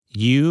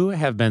You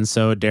have been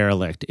so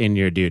derelict in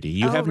your duty.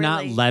 You have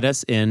not really? let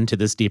us into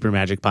this Deeper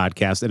Magic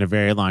podcast in a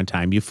very long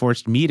time. You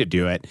forced me to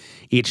do it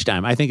each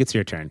time. I think it's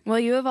your turn.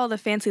 Well, you have all the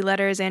fancy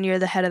letters and you're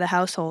the head of the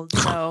household,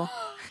 so...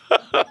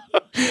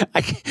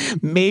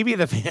 Maybe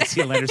the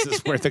fancy letters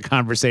is worth a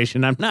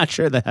conversation. I'm not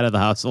sure the head of the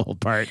household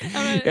part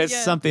is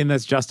something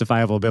that's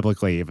justifiable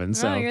biblically even.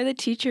 So you're the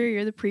teacher,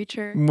 you're the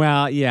preacher.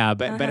 Well, yeah,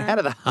 but head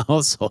of the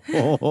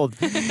household,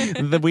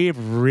 we've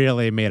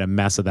really made a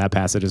mess of that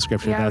passage of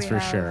scripture. That's for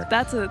sure.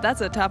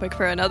 That's a topic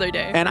for another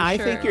day. And I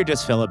think you're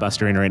just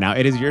filibustering right now.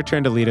 It is your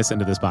turn to lead us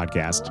into this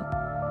podcast.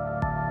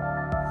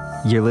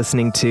 You're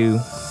listening to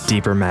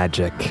Deeper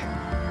Magic.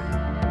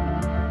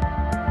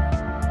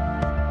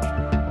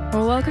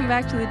 Well, welcome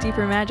back to the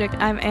Deeper Magic.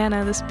 I'm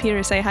Anna. This is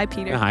Peter. Say hi,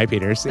 Peter. Hi,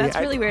 Peter. See, That's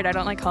really weird. I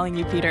don't like calling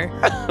you Peter.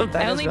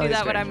 I only do that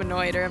strange. when I'm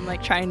annoyed or I'm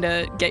like trying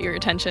to get your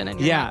attention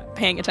and you're not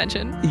paying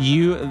attention.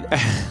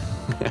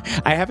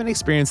 I haven't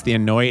experienced the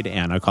annoyed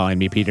Anna calling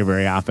me Peter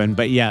very often,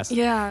 but yes,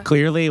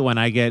 clearly when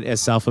I get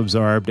as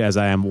self-absorbed as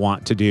I am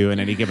wont to do in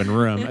any given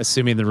room,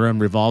 assuming the room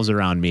revolves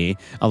around me,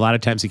 a lot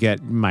of times to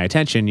get my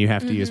attention, you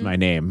have to use my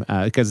name.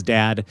 Because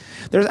Dad,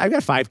 I've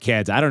got 5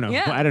 kids. I don't know.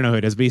 Yeah. I don't know who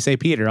it is, but you say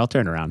Peter, I'll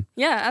turn around.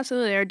 Yeah,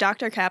 absolutely. Or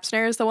Dr.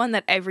 Kapsner is the one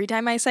that every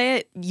time I say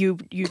it, you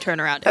turn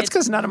around. That's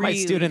because none of my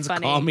students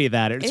call me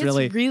that. It's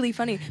really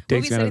funny.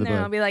 We'll be sitting there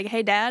and I'll be like,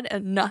 hey, Dad,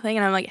 and nothing.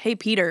 And I'm like, hey,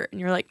 Peter.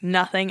 And you're like,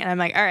 nothing. And I'm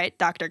like, all right,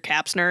 Dr.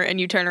 Kapsner. And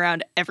you turn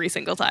around every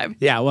single time.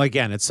 Yeah, well,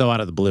 again, it's so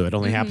out of the blue. It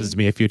only happens to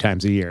me a few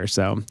times a year.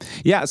 So,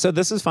 yeah, so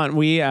this is fun.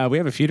 We have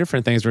a few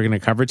different things we're going to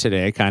cover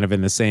today, kind of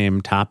in the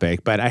same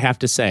topic. But I have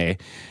to say,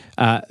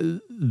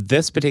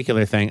 this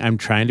particular thing, I'm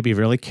trying to be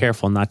really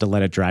careful not to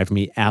let it drive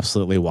me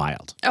absolutely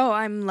wild. Oh,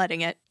 I'm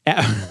letting it.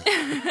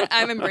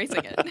 I'm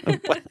embracing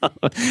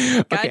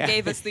it. God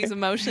gave us these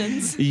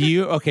emotions.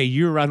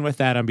 You run with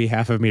that on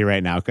behalf of me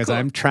right now, because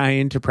I'm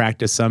trying to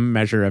practice some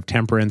measure of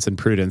temperance and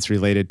prudence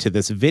related to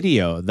this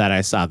video that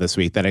I saw this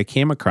week that I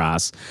came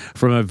across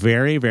from a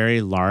very,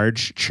 very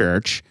large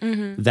church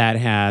that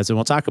has, and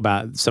we'll talk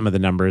about some of the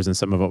numbers and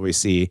some of what we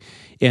see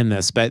in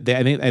this, but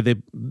I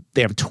think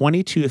they have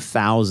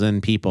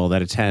 22,000 people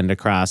that attend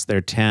across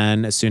their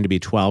 10, soon to be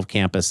 12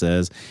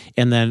 campuses,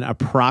 and then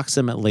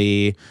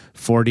approximately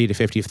 40 to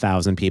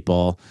 50,000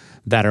 people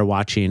that are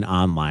watching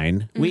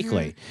online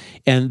weekly.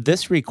 And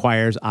this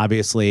requires,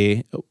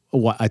 obviously,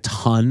 a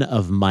ton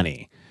of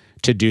money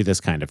to do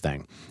this kind of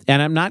thing.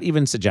 And I'm not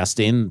even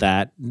suggesting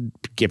that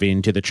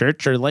giving to the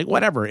church or like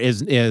whatever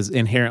is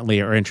inherently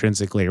or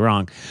intrinsically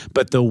wrong,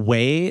 but the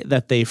way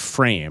that they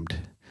framed.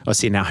 Oh,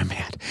 see, now I'm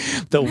mad.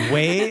 The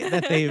way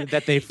that they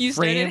you framed.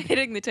 started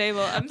hitting the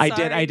table. I'm sorry.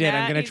 I did.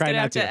 I'm going to try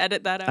not to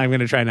edit that out. I'm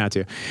going to try not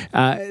to.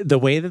 The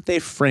way that they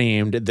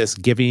framed this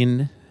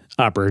giving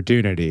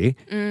opportunity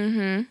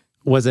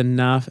was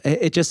enough.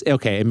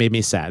 It made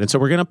me sad. And so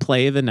we're going to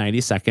play the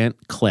 90-second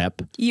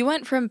clip. You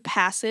went from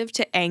passive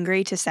to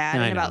angry to sad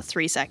in about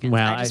 3 seconds.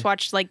 Well, I just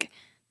watched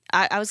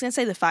I was going to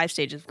say the 5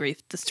 stages of grief,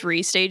 the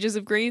 3 stages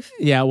of grief.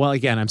 Yeah, well,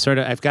 again,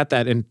 I've got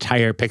that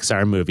entire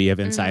Pixar movie of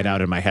Inside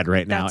Out in my head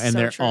right now, and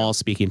they're all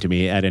speaking to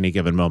me at any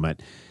given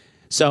moment.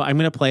 So I'm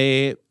going to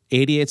play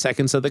 88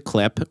 seconds of the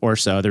clip or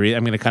so. I'm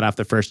going to cut off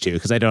the first 2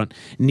 because I don't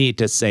need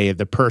to say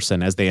the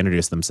person as they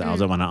introduce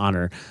themselves. I want to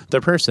honor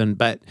the person.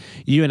 But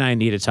you and I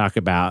need to talk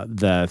about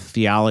the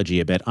theology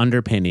a bit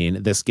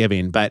underpinning this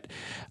giving. But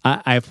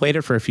I've played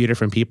it for a few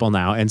different people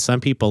now, and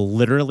some people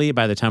literally,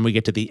 by the time we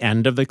get to the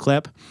end of the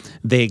clip,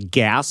 they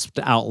gasped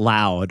out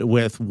loud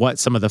with what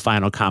some of the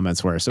final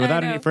comments were. So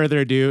without any further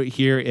ado,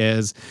 here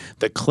is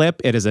the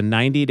clip. It is a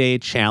 90-day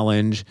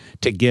challenge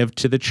to give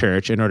to the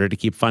church in order to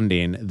keep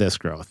funding this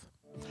growth.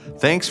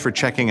 Thanks for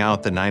checking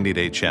out the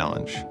 90-Day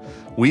Challenge.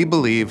 We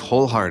believe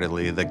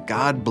wholeheartedly that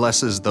God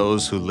blesses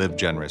those who live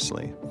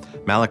generously.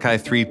 Malachi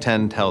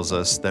 3:10 tells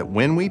us that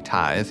when we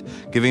tithe,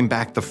 giving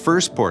back the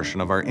first portion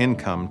of our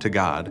income to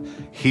God,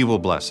 He will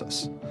bless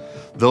us.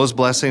 Those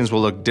blessings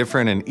will look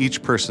different in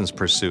each person's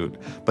pursuit,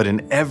 but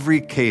in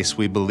every case,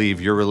 we believe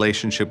your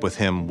relationship with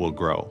Him will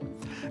grow.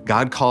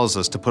 God calls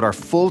us to put our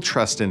full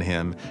trust in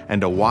Him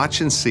and to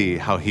watch and see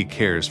how He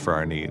cares for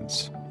our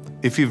needs.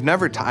 If you've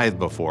never tithed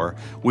before,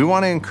 we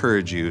want to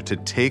encourage you to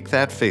take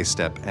that faith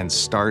step and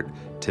start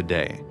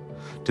today.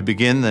 To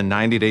begin the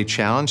 90-day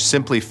challenge,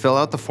 simply fill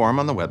out the form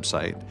on the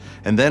website,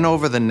 and then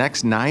over the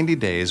next 90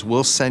 days,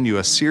 we'll send you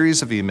a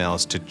series of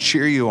emails to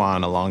cheer you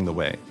on along the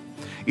way.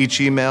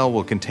 Each email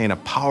will contain a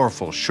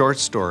powerful short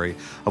story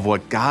of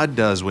what God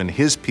does when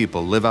His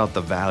people live out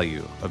the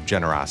value of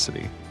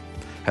generosity.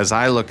 As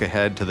I look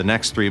ahead to the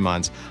next 3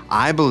 months,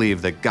 I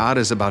believe that God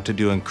is about to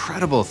do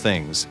incredible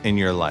things in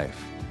your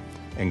life.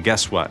 And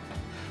guess what?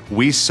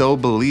 We so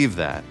believe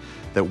that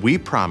we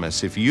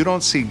promise if you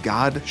don't see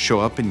God show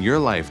up in your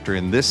life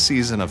during this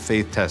season of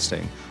faith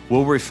testing,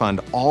 we'll refund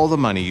all the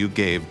money you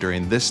gave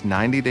during this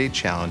 90-day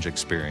challenge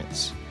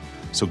experience.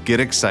 So get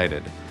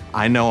excited.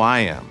 I know I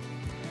am.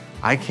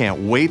 I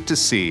can't wait to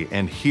see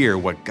and hear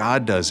what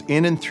God does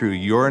in and through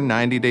your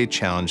 90-day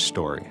challenge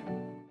story.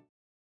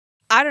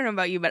 I don't know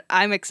about you, but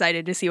I'm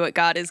excited to see what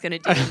God is going to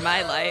do in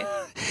my life.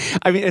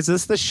 I mean, is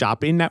this the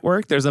shopping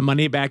network? There's a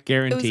money back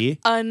guarantee. It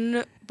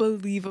was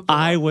unbelievable.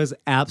 I was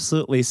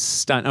absolutely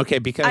stunned. Okay,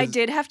 because I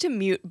did have to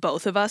mute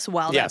both of us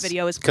while that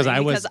video was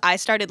playing because I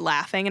started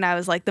laughing and I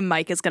was like, the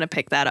mic is going to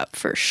pick that up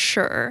for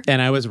sure.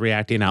 And I was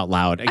reacting out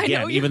loud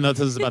again, even though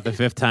this is about the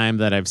 5th time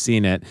that I've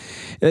seen it.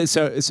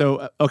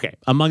 So okay,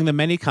 among the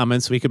many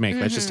comments we could make,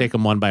 let's just take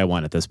them one by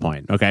one at this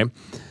point, okay?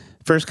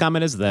 First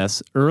comment is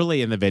this.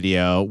 Early in the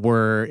video,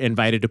 we're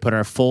invited to put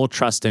our full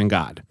trust in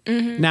God.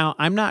 Now,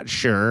 I'm not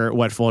sure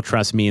what full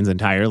trust means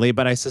entirely,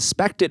 but I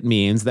suspect it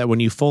means that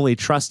when you fully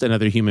trust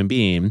another human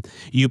being,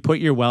 you put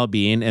your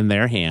well-being in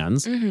their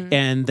hands,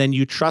 and then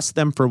you trust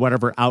them for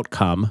whatever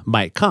outcome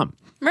might come.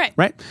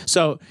 Right?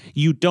 So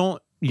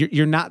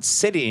you're not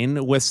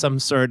sitting with some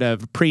sort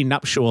of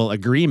prenuptial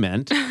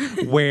agreement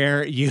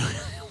where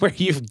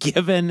you've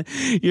given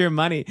your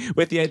money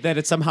with that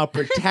it's somehow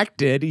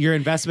protected, your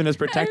investment is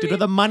protected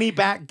with a money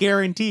back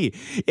guarantee.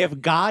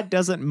 If God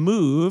doesn't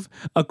move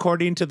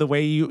according to the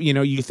way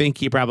you think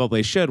he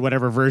probably should,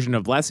 whatever version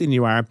of blessing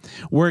you are,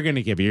 we're going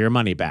to give you your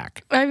money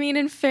back. I mean,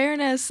 in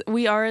fairness,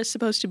 we are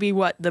supposed to be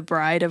the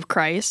bride of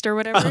Christ or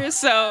whatever.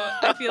 So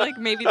I feel like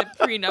maybe the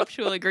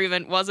prenuptial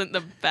agreement wasn't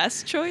the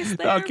best choice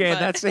there. Okay,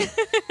 that's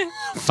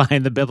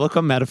fine. The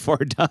biblical metaphor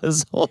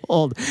does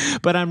hold,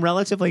 but I'm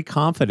relatively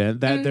confident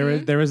that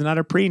there was not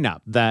a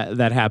prenup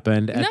that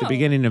happened at the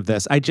beginning of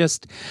this.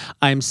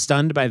 I'm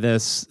stunned by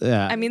this.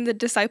 I mean, the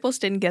disciples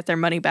didn't get their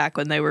money back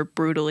when they were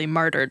brutally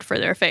martyred for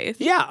their faith.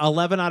 Yeah,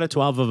 11 out of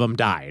 12 of them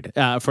died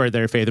for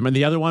their faith. And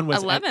the other one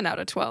was 11 out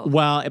of 12.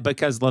 Well,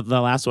 because the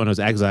last one was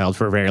exiled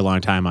for a very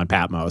long time on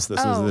Patmos.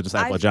 This was the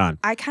disciple John.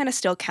 I kind of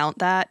still count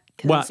that.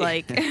 Well,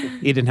 he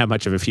didn't have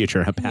much of a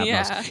future on Patmos.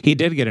 Yeah. He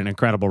did get an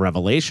incredible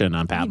revelation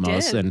on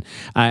Patmos, and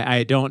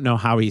I don't know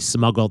how he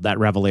smuggled that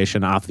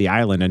revelation off the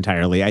island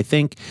entirely. I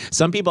think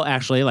some people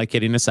actually, like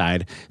kidding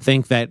aside,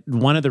 think that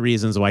one of the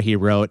reasons why he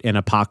wrote in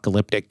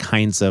apocalyptic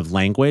kinds of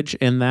language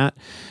in that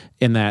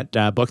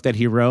book that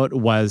he wrote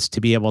was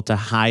to be able to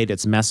hide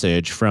its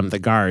message from the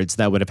guards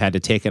that would have had to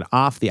take it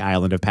off the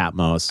island of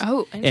Patmos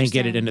and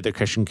get it into the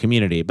Christian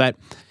community. But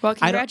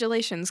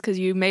congratulations, because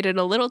you made it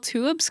a little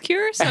too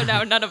obscure, so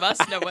now none of us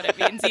know what it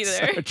means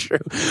either. So true.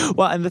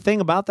 Well, and the thing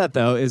about that,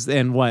 though, is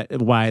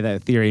why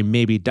that theory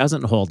maybe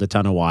doesn't hold a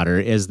ton of water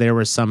is there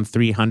were some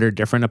 300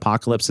 different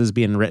apocalypses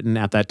being written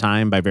at that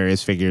time by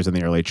various figures in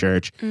the early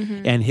church,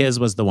 and his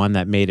was the one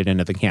that made it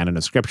into the canon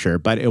of Scripture.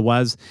 But it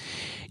was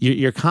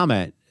your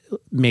comment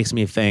makes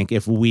me think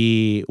if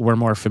we were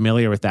more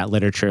familiar with that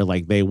literature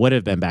like they would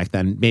have been back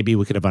then, maybe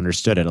we could have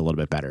understood it a little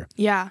bit better.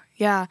 Yeah.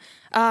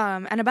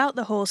 And about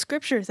the whole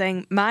scripture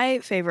thing, my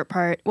favorite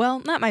part, well,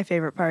 not my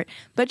favorite part,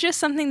 but just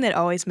something that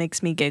always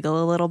makes me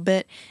giggle a little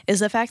bit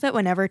is the fact that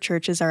whenever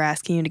churches are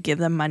asking you to give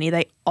them money,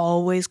 they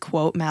always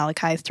quote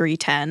Malachi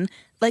 3:10.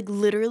 Like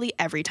literally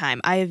every time.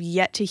 I have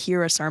yet to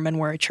hear a sermon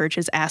where a church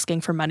is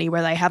asking for money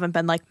where they haven't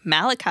been like,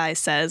 Malachi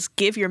says,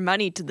 give your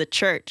money to the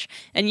church.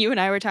 And you and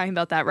I were talking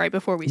about that right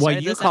before we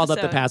started this episode. Well, you called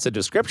up the passage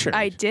of Scripture.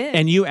 I did.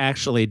 And you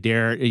actually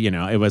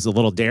it was a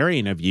little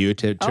daring of you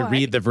to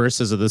read the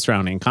verses of the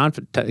surrounding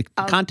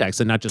context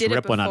and not just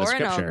rip one out of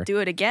Scripture. And I'll do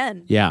it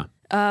again. Yeah.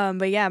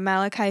 But yeah,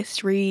 Malachi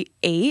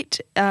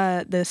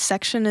 3:8, the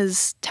section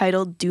is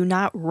titled, Do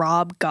Not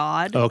Rob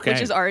God,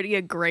 which is already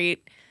a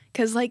great...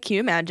 Because, can you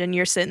imagine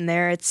you're sitting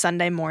there, it's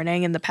Sunday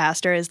morning, and the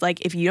pastor is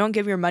like, if you don't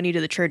give your money to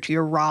the church,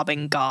 you're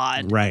robbing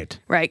God. Right.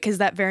 Right, because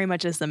that very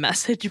much is the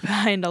message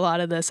behind a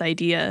lot of this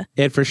idea.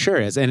 It for sure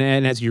is. And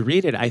as you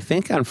read it, I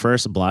think on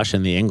first blush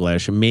in the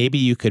English, maybe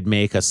you could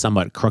make a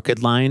somewhat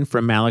crooked line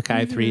from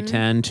Malachi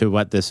 3:10 to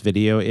what this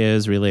video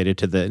is related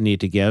to the need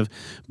to give.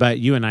 But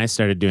you and I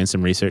started doing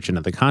some research into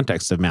the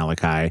context of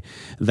Malachi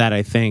that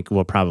I think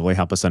will probably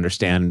help us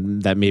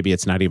understand that maybe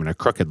it's not even a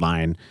crooked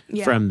line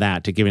from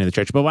that to giving to the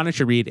church. But why don't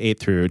you read 8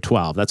 through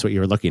 12. That's what you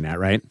were looking at,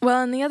 right?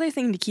 Well, and the other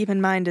thing to keep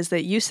in mind is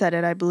that you said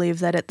it, I believe,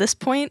 that at this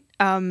point,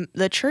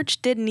 the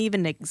church didn't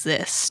even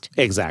exist.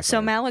 Exactly.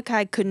 So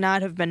Malachi could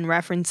not have been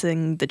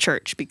referencing the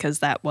church because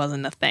that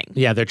wasn't a thing.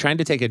 Yeah, they're trying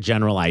to take a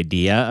general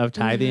idea of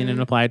tithing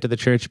and apply it to the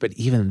church, but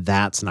even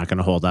that's not going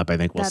to hold up. I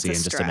think we'll see in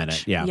just a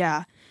minute.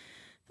 Yeah.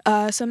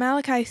 So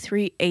Malachi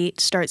 3:8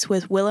 starts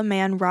with, Will a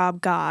man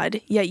rob God?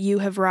 Yet you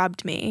have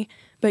robbed me.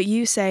 But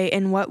you say,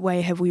 In what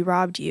way have we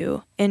robbed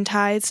you? In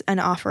tithes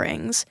and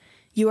offerings.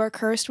 You are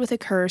cursed with a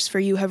curse, for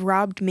you have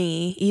robbed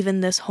me, even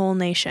this whole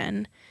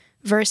nation.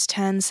 Verse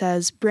 10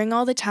 says, Bring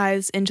all the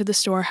tithes into the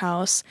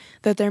storehouse,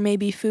 that there may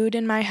be food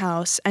in my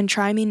house, and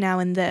try me now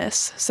in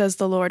this, says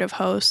the Lord of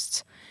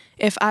hosts.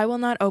 If I will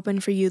not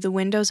open for you the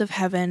windows of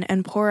heaven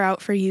and pour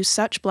out for you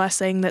such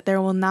blessing that there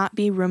will not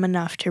be room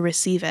enough to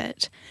receive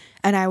it.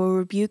 And I will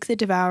rebuke the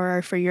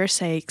devourer for your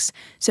sakes,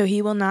 so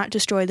he will not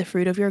destroy the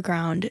fruit of your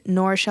ground,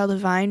 nor shall the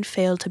vine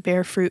fail to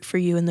bear fruit for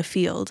you in the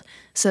field,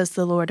 says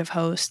the Lord of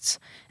hosts.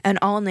 And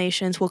all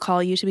nations will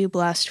call you to be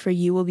blessed, for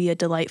you will be a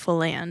delightful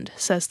land,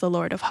 says the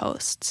Lord of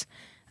hosts.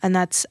 And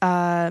that's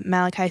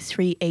Malachi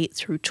 3:8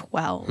 through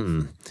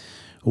 12.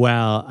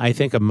 Well, I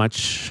think a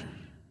much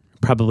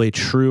probably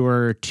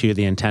truer to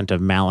the intent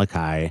of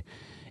Malachi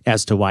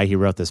as to why he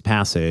wrote this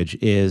passage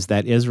is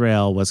that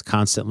Israel was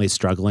constantly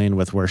struggling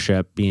with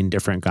worship being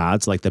different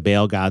gods, like the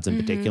Baal gods in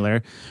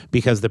particular,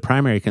 because the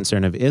primary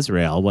concern of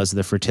Israel was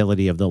the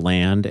fertility of the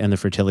land and the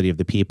fertility of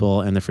the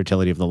people and the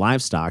fertility of the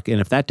livestock. And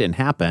if that didn't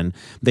happen,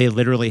 they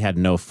literally had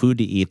no food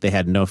to eat. They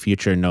had no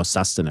future, no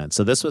sustenance.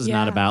 So this was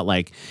not about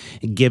like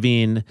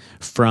giving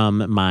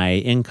from my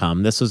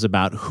income. This was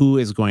about who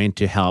is going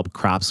to help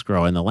crops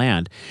grow in the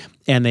land.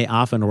 And they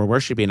often were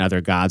worshiping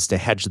other gods to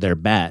hedge their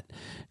bet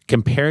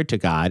compared to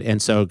God.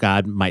 And so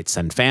God might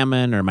send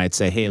famine or might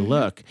say, hey,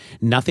 look,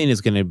 nothing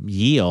is going to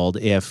yield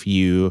if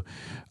you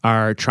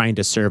are trying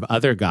to serve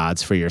other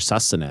gods for your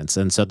sustenance.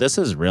 And so this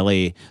is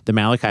really the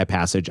Malachi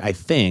passage, I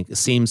think,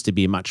 seems to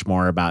be much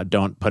more about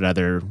don't put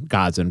other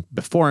gods in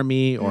before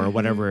me or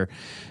whatever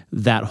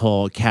that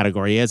whole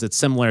category is. It's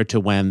similar to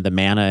when the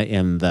manna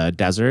in the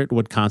desert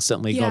would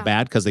constantly go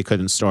bad because they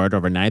couldn't store it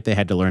overnight. They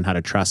had to learn how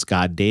to trust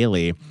God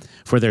daily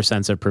for their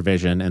sense of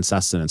provision and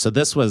sustenance. So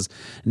this was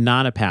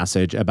not a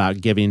passage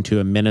about giving to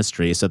a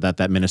ministry so that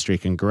that ministry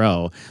can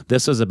grow.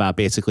 This was about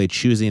basically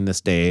choosing this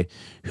day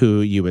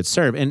who you would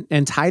serve.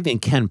 And tithing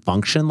can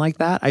function like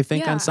that, I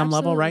think, on some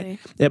level, right?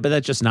 Yeah, but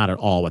that's just not at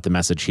all what the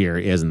message here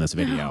is in this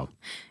video.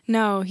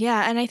 No,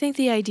 yeah. And I think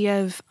the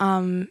idea of,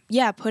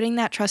 putting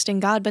that trust in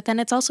God, but then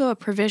it's also a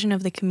provision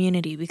of the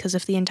community, because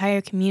if the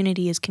entire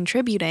community is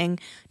contributing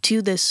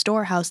to this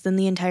storehouse, then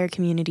the entire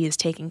community is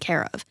taken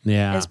care of.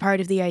 Yeah. As part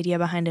of the idea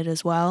behind it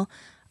as well.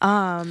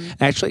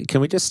 Actually,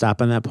 can we just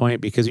stop on that point?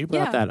 Because you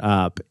brought that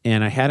up,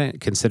 and I hadn't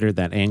considered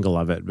that angle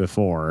of it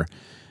before,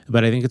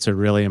 but I think it's a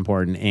really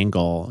important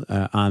angle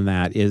on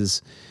that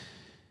is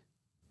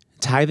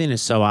tithing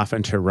is so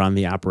often to run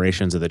the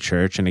operations of the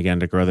church and, again,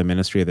 to grow the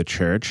ministry of the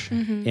church.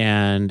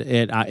 And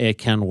it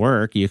can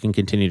work. You can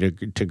continue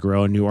to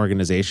grow new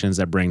organizations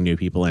that bring new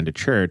people into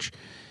church.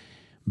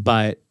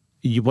 But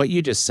what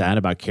you just said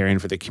about caring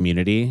for the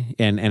community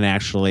and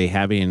actually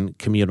having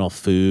communal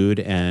food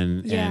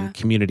and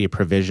community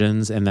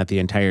provisions and that the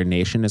entire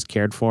nation is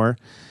cared for,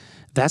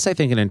 that's, I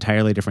think, an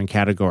entirely different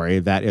category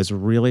that is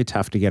really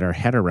tough to get our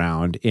head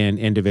around in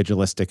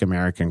individualistic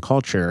American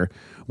culture,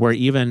 where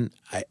even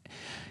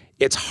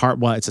it's hard.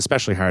 Well, it's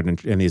especially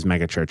hard in these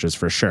mega churches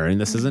for sure. And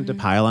this isn't to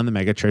pile on the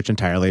mega church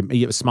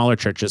entirely. Smaller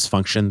churches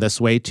function this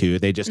way too.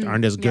 They just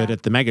aren't as good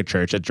at the mega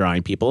church at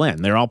drawing people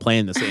in. They're all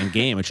playing the same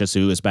game. It's just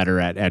who is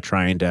better at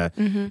trying to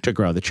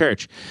grow the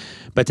church.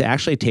 But to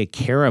actually take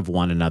care of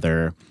one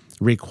another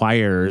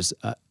requires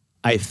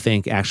I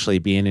think actually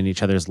being in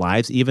each other's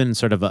lives, even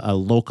sort of a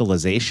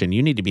localization.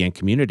 You need to be in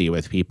community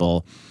with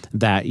people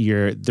that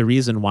the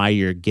reason why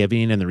you're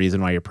giving and the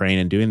reason why you're praying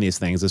and doing these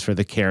things is for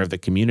the care of the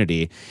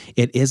community.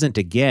 It isn't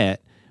to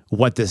get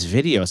what this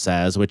video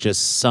says, which is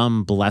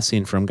some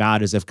blessing from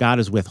God, is if God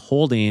is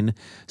withholding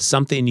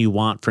something you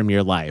want from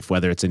your life,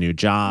 whether it's a new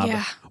job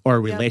or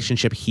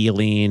relationship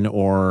healing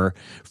or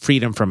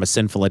freedom from a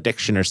sinful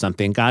addiction or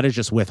something. God is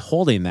just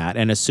withholding that.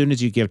 And as soon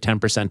as you give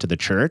 10% to the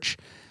church,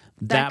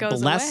 that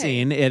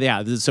blessing,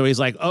 so he's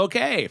like,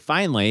 okay,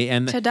 finally.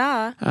 And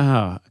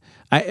ta-da.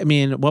 I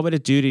mean, what would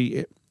it do to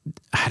you?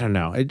 I don't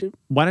know.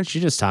 Why don't you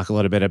just talk a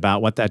little bit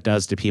about what that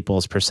does to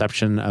people's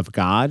perception of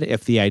God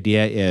if the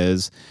idea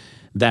is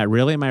that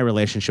really my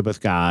relationship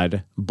with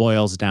God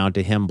boils down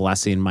to him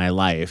blessing my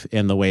life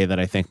in the way that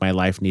I think my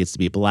life needs to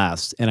be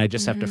blessed. And I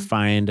just have to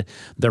find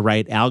the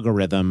right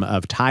algorithm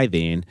of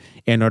tithing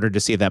in order to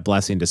see that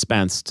blessing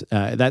dispensed.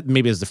 That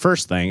maybe is the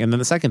first thing. And then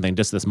the second thing,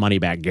 just this money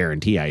back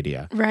guarantee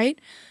idea.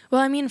 Right. Well,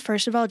 I mean,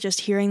 first of all,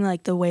 just hearing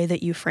like the way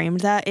that you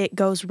framed that, it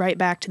goes right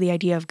back to the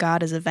idea of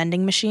God as a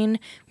vending machine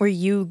where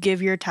you give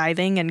your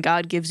tithing and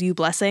God gives you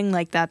blessing.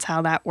 Like that's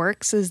how that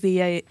works is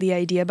the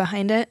idea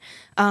behind it.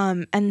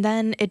 And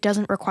then it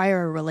doesn't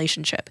require a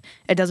relationship.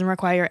 It doesn't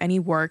require any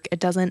work. It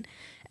doesn't.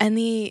 And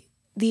the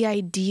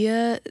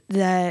idea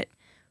that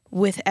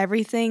with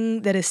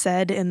everything that is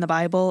said in the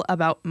Bible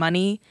about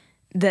money,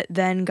 that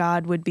then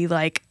God would be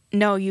like,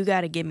 no, you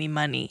got to give me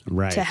money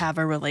to have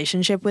a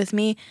relationship with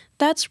me.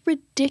 That's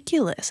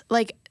ridiculous.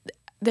 Like,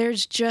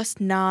 there's just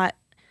not,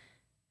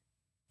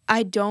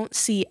 I don't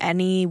see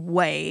any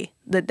way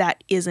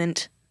that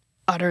isn't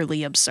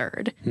utterly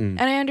absurd.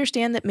 And I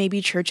understand that maybe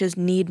churches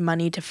need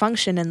money to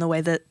function in the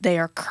way that they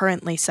are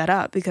currently set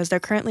up because they're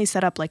currently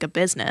set up like a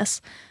business.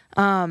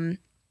 And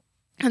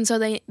so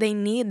they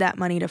need that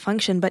money to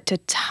function, but to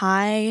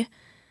tie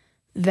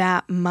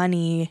that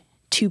money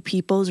to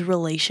people's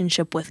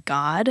relationship with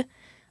God,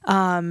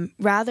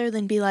 rather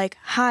than be like,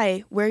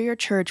 hi, we're your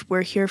church,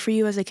 we're here for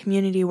you as a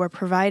community, we're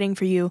providing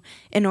for you.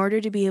 In order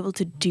to be able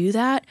to do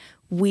that,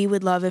 we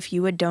would love if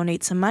you would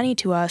donate some money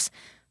to us.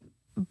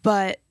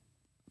 But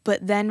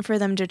then for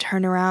them to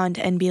turn around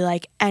and be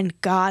like, and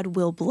God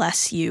will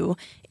bless you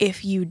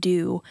if you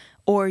do,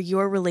 or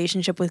your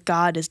relationship with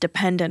God is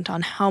dependent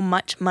on how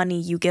much money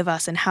you give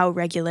us and how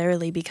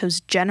regularly,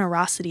 because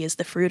generosity is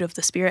the fruit of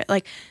the Spirit.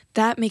 Like,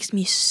 that makes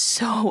me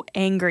so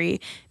angry,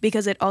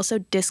 because it also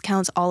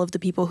discounts all of the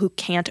people who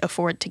can't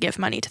afford to give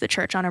money to the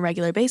church on a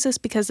regular basis,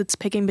 because it's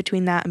picking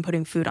between that and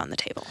putting food on the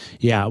table.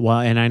 Yeah, well,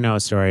 and I know a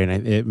story,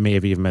 and it may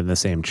have even been the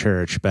same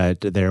church,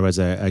 but there was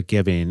a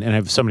giving, and I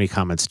have so many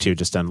comments too,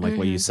 just on like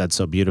what you said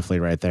so beautifully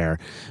right there.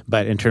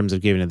 But in terms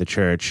of giving to the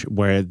church,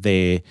 where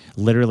they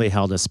literally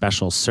held a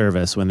special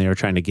service when they were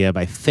trying to give,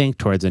 I think,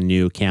 towards a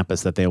new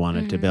campus that they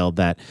wanted to build,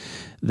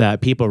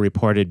 that people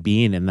reported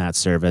being in that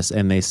service,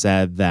 and they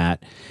said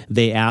that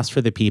they asked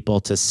for the people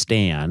to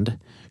stand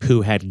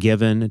who had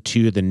given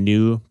to the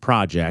new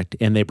project,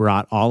 and they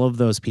brought all of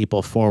those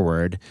people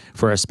forward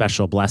for a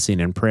special blessing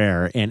and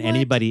prayer, and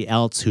anybody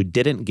else who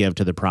didn't give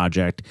to the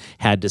project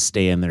had to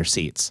stay in their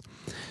seats.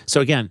 So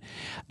again,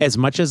 as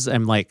much as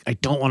I'm like, I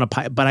don't want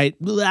to, but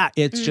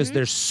it's just,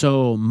 there's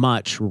so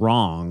much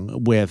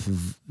wrong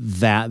with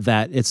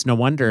that it's no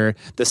wonder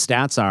the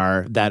stats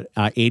are that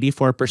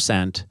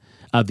 84%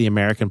 of the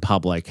American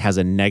public has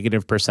a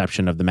negative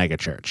perception of the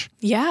megachurch.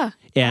 Yeah,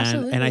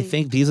 absolutely. And I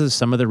think these are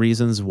some of the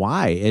reasons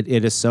why it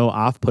is so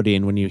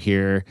off-putting when you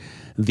hear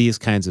these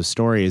kinds of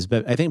stories.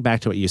 But I think back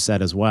to what you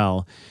said as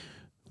well,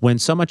 when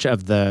so much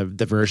of the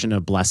version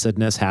of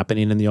blessedness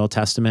happening in the Old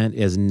Testament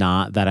is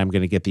not that I'm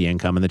going to get the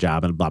income and the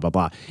job and blah, blah,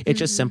 blah. It's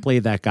just simply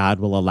that God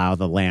will allow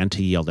the land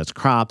to yield its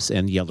crops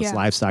and yield its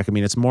livestock. I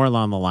mean, it's more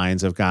along the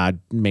lines of God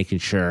making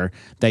sure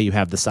that you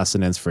have the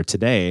sustenance for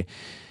today.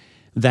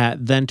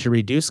 That then to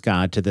reduce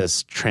God to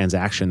this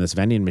transaction, this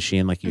vending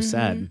machine, like you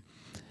said,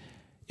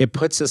 it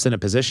puts us in a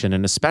position,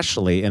 and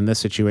especially in this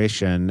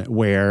situation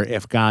where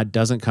if God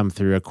doesn't come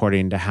through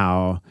according to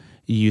how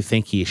you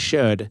think he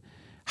should,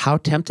 how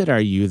tempted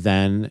are you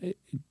then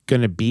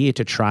going to be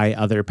to try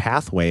other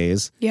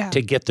pathways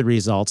to get the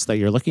results that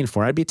you're looking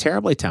for? I'd be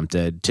terribly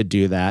tempted to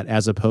do that,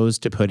 as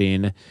opposed to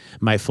putting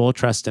my full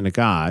trust in a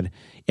God,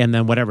 and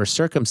then whatever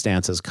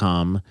circumstances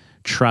come,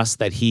 trust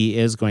that he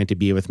is going to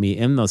be with me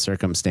in those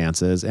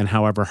circumstances, and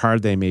however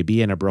hard they may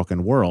be in a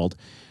broken world,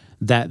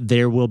 that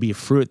there will be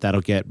fruit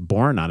that'll get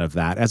born out of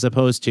that, as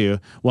opposed to,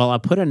 well, I'll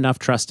put enough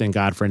trust in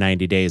God for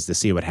 90 days to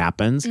see what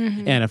happens.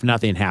 And if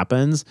nothing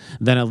happens,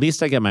 then at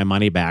least I get my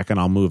money back and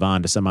I'll move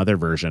on to some other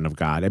version of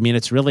God. I mean,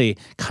 it's really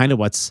kind of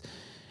what's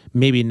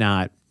maybe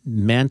not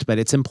meant, but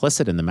it's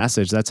implicit in the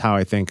message. That's how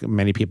I think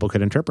many people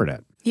could interpret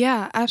it.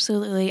 Yeah,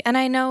 absolutely. And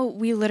I know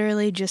we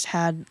literally just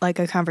had like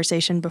a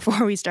conversation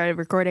before we started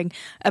recording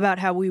about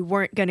how we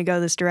weren't going to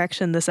go this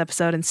direction this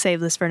episode and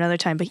save this for another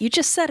time, but you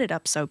just set it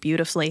up so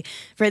beautifully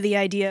for the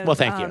idea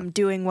of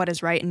doing what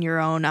is right in your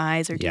own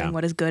eyes, or doing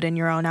what is good in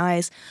your own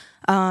eyes.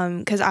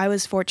 Because I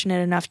was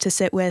fortunate enough to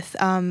sit with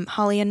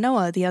Holly and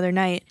Noah the other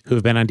night,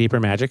 who've been on Deeper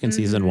Magic in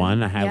season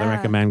 1. I highly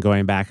recommend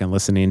going back and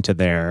listening to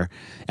their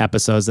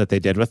episodes that they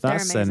did with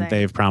us. Amazing. And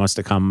they've promised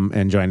to come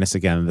and join us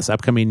again this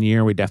upcoming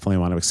year. We definitely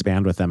want to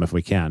expand with them if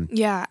we can.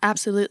 Yeah,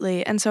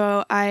 absolutely. And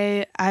so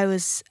I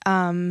was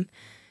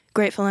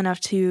grateful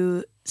enough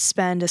to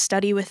spend a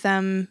study with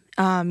them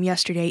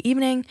yesterday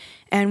evening,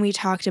 and we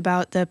talked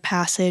about the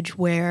passage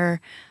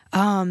where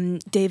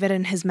David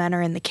and his men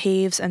are in the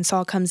caves, and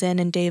Saul comes in,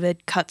 and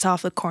David cuts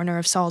off the corner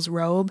of Saul's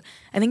robe.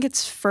 I think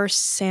it's 1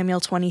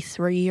 Samuel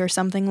 23 or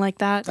something like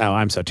that. Oh,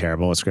 I'm so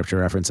terrible with scripture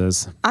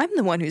references. I'm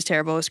the one who's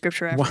terrible with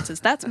scripture references.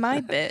 That's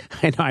my bit.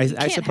 I know.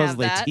 I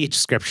supposedly teach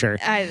scripture.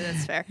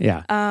 That's fair.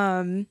 Yeah.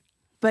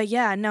 But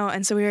yeah, no.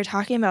 And so we were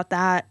talking about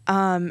that.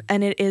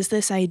 And it is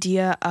this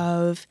idea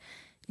of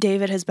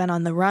David has been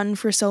on the run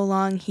for so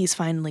long. He's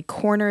finally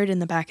cornered in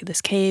the back of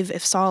this cave.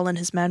 If Saul and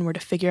his men were to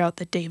figure out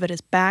that David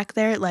is back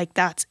there, like,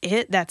 that's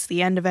it. That's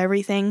the end of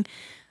everything.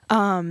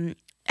 And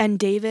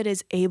David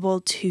is able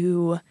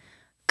to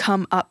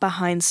come up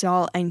behind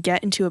Saul and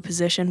get into a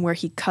position where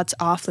he cuts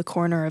off the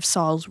corner of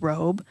Saul's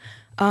robe,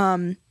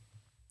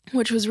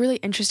 which was really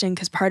interesting,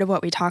 because part of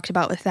what we talked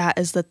about with that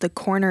is that the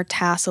corner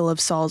tassel of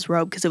Saul's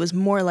robe, because it was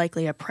more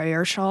likely a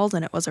prayer shawl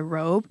than it was a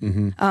robe,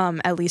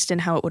 at least in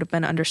how it would have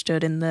been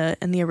understood in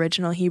the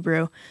original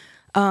Hebrew.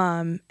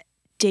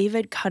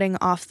 David cutting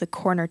off the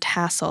corner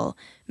tassel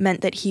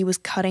meant that he was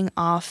cutting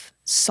off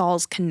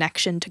Saul's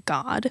connection to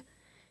God,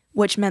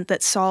 which meant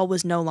that Saul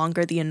was no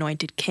longer the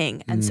anointed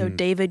king. And so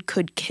David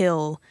could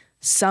kill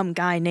some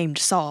guy named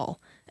Saul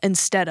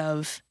instead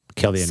of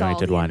kill the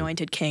anointed Saul, one, the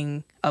anointed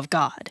king of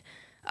God.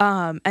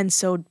 And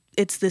so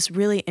it's this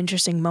really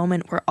interesting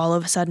moment where all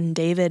of a sudden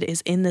David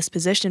is in this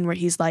position where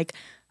he's like,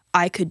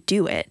 I could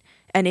do it.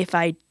 And if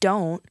I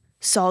don't,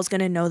 Saul's going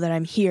to know that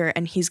I'm here,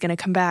 and he's going to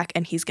come back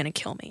and he's going to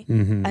kill me.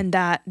 And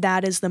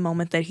that is the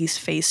moment that he's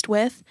faced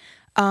with.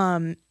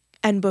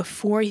 And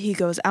before he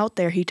goes out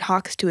there, he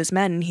talks to his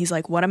men, and he's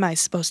like, what am I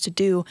supposed to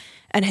do?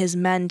 And his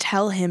men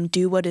tell him,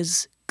 do what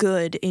is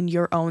good in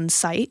your own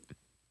sight,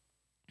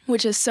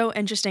 which is so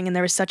interesting. And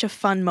there was such a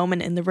fun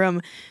moment in the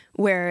room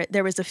where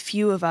there was a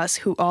few of us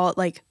who all,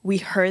 like, we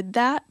heard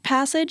that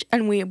passage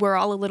and we were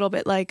all a little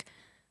bit like,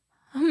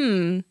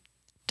 don't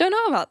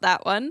know about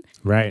that one.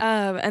 Right.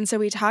 And so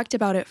we talked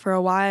about it for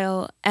a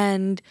while,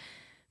 and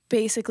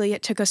basically,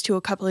 it took us to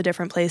a couple of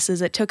different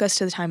places. It took us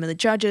to the time of the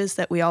judges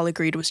that we all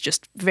agreed was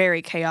just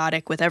very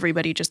chaotic, with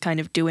everybody just kind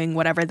of doing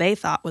whatever they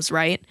thought was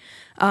right.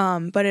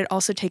 But it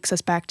also takes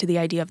us back to the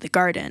idea of the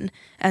garden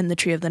and the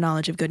tree of the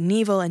knowledge of good and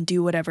evil, and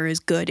do whatever is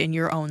good in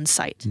your own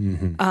sight.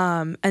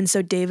 And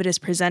so David is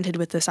presented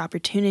with this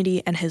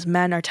opportunity, and his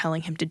men are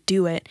telling him to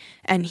do it,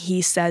 and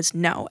he says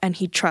no, and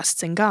he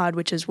trusts in God,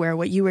 which is where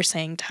what you were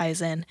saying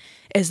ties in,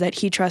 is that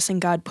he trusts in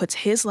God, puts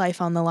his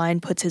life on the line,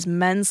 puts his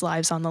men's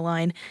lives on the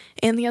line.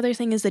 And the other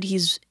thing is that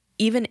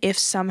even if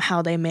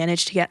somehow they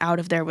manage to get out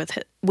of there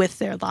with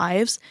their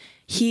lives,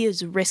 he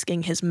is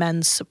risking his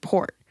men's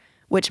support,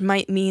 which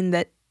might mean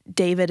that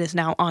David is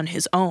now on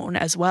his own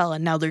as well,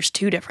 and now there's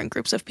two different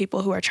groups of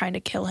people who are trying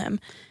to kill him.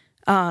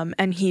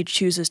 And he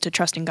chooses to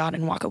trust in God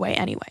and walk away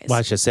anyways. Well,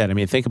 that's just it. I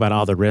mean, think about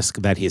all the risk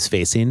that he's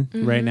facing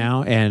right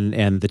now,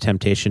 and the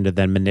temptation to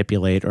then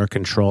manipulate or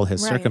control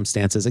his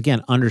circumstances,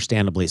 again,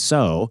 understandably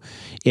so,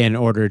 in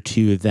order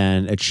to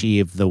then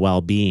achieve the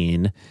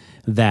well-being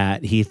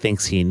that he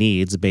thinks he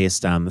needs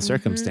based on the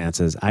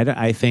circumstances.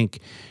 I think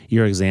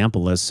your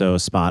example is so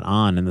spot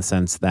on in the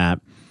sense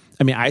that,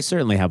 I mean, I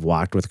certainly have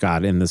walked with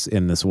God in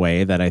this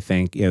way that I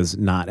think is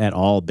not at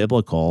all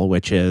biblical,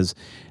 which is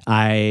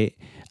I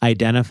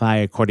identify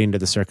according to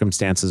the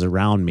circumstances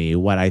around me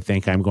what I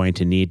think I'm going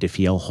to need to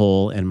feel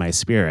whole in my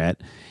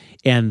spirit.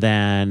 And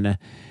then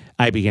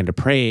I begin to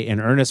pray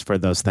in earnest for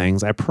those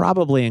things. I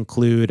probably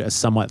include a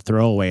somewhat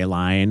throwaway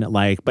line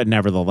like, but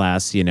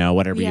nevertheless,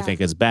 whatever you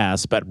think is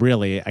best. But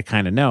really, I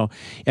kind of know.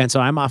 And so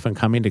I'm often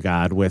coming to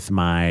God with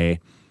my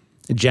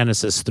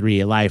Genesis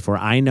 3 life where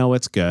I know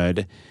it's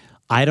good.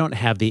 I don't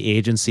have the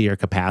agency or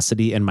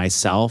capacity in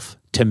myself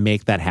to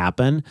make that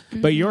happen,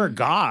 but you're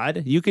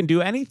God. You can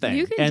do anything.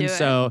 You can do it.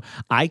 So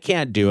I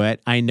can't do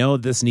it. I know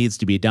this needs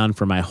to be done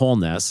for my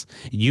wholeness.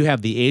 You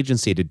have the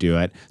agency to do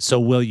it.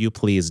 So will you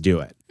please do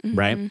it?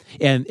 Right.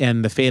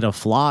 And the fatal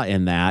flaw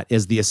in that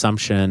is the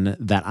assumption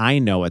that I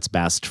know what's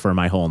best for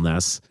my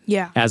wholeness.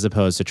 Yeah. As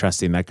opposed to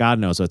trusting that God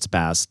knows what's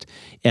best.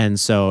 And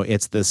so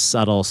it's this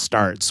subtle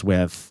starts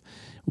with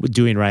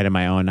doing right in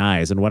my own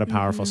eyes. And what a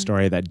powerful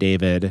story that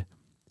David,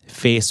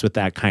 faced with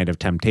that kind of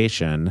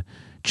temptation,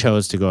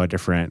 chose to go a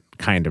different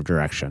kind of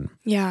direction.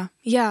 Yeah.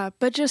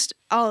 But just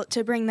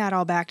to bring that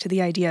all back to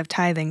the idea of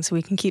tithing, so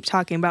we can keep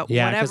talking about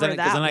whatever that was.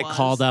 Because then I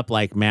called up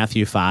like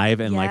Matthew 5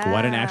 and like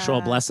what an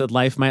actual blessed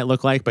life might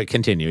look like. But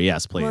continue.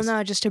 Yes, please. Well,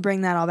 no, just to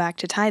bring that all back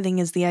to tithing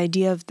is the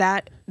idea of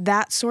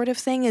that sort of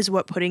thing is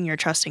what putting your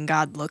trust in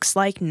God looks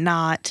like,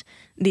 not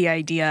the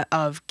idea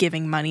of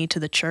giving money to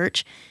the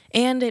church.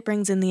 And it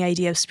brings in the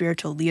idea of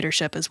spiritual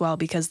leadership as well,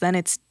 because then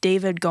it's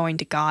David going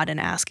to God and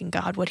asking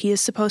God what he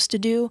is supposed to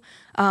do.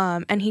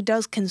 And he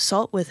does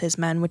consult with his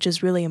men, which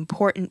is really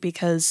important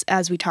because,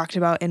 as we talked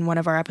about in one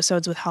of our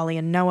episodes with Holly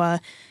and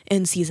Noah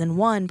in season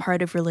 1,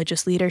 part of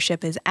religious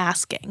leadership is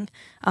asking.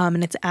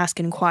 And it's ask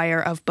and inquire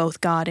of both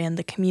God and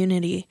the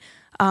community.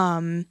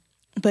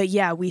 But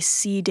yeah, we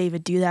see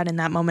David do that in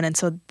that moment. And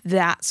so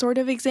that sort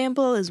of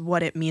example is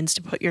what it means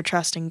to put your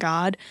trust in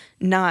God,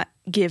 not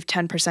give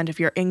 10% of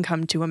your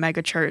income to a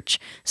mega church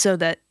so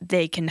that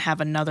they can have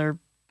another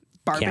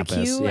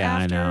barbecue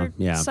after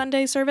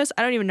Sunday service.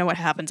 I don't even know what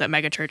happens at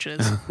mega churches.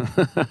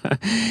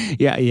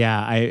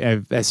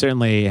 I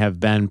certainly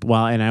have been,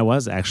 and I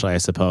was actually, I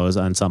suppose,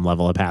 on some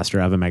level a pastor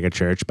of a mega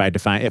church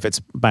if it's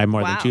by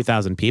more than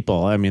 2,000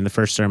 people. I mean, the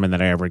first sermon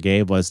that I ever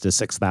gave was to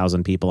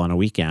 6,000 people on a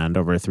weekend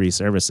over 3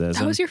 services.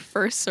 That was your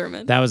first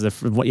sermon? That was I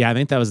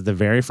think that was the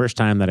very first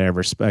time that I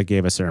ever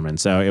gave a sermon.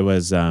 So it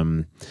was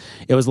a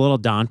little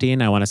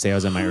daunting. I want to say I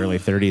was in my early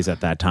 30s at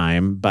that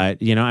time, but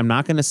I'm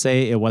not going to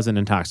say it wasn't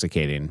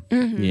intoxicating.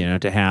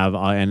 To have,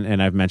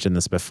 and I've mentioned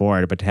this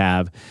before, but to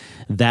have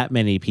that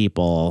many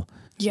people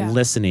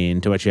listening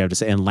to what you have to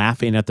say and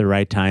laughing at the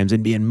right times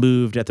and being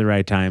moved at the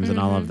right times and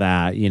all of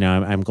that,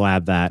 I'm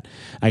glad that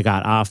I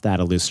got off that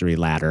illusory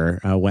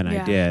ladder when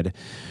I did.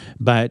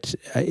 But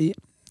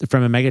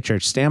from a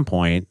megachurch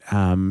standpoint,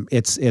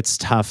 it's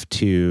tough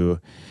to.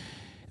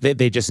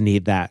 They just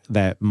need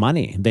that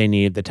money. They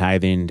need the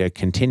tithing to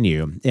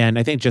continue. And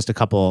I think just a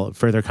couple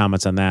further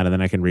comments on that, and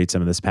then I can read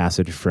some of this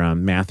passage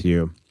from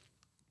Matthew.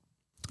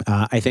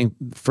 I think,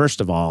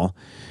 first of all,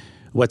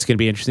 what's going to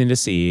be interesting to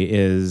see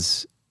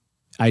is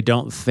I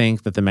don't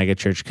think that the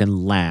megachurch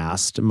can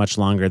last much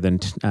longer than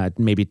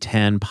maybe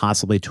 10,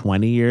 possibly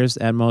 20 years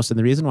at most. And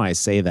the reason why I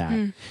say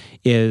that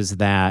is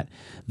that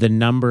the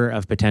number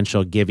of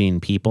potential giving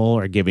people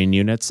or giving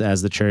units,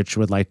 as the church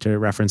would like to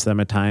reference them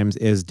at times,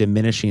 is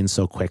diminishing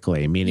so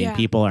quickly, meaning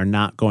people are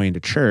not going to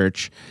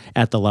church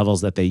at the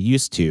levels that they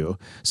used to.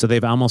 So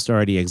they've almost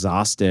already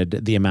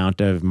exhausted the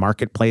amount of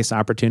marketplace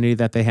opportunity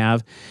that they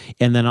have.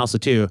 And then also,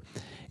 too,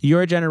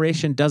 your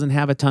generation doesn't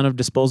have a ton of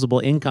disposable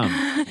income.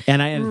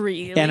 And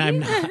Really? and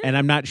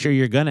I'm not sure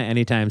you're gonna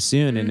anytime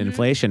soon in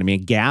inflation. I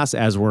mean, gas,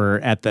 as we're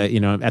at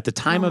the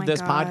time Oh of my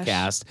this gosh.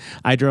 podcast,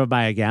 I drove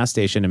by a gas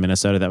station in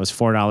Minnesota that was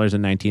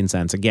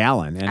 $4.19 a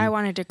gallon. And I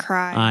wanted to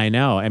cry. I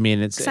know. I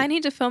mean, it's Because I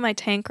need to fill my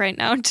tank right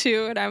now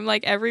too, and I'm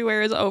like,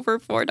 everywhere is over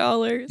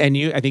 $4. and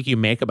I think you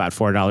make about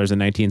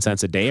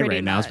 $4.19 a day Pretty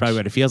right now. It's much. probably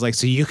what it feels like.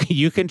 So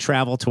you can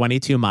travel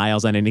 22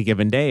 miles on any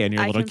given day in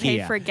your I little can pay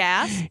Kia. for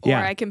gas,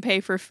 Yeah. or I can pay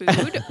for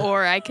food,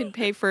 or I can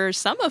pay for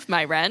some of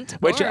my rent.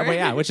 Which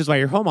or... which is why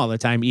you're home all the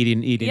time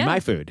eating Yeah. my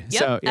food. Yep,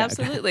 So yeah,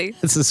 absolutely.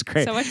 this is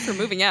great. So much for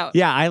moving out.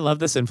 Yeah, I love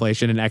this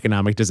inflation and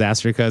economic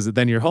disaster because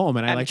then you're home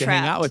and I I'm like to hang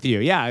out trapped. with you.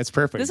 Yeah, it's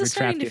perfect. This We're is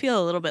starting to trapped.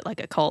 feel a little bit like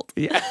a cult.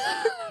 Yeah.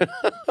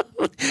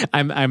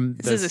 I'm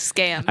This is a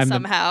scam I'm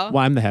somehow.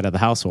 I'm the head of the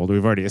household.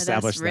 We've already That's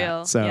established real.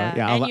 that. So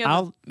yeah, and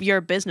I'll you're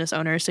a business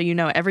owner, so you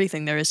know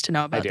everything there is to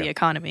know about do. the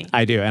economy.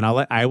 I do, and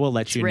I will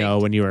let you know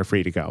rigged. when you are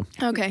free to go.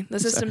 Okay, the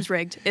system's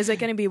rigged. Is it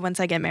going to be once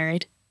I get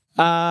married?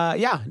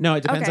 Yeah, no,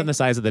 it depends Okay. on the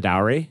size of the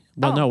dowry.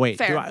 Well, Oh, no, wait.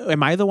 fair.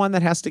 Am I the one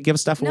that has to give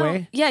stuff No,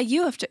 away? yeah,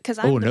 you have to, because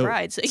I'm Oh the no!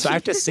 bride. So, So I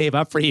have to save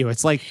up for you.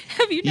 It's like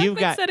have you not you've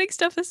been got setting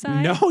stuff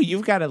aside? no.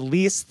 You've got at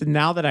least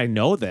now that I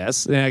know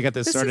this and I got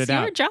this This sorted is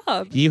out. your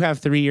job. You have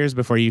 3 years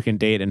before you can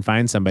date and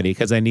find somebody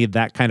because I need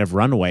that kind of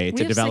runway We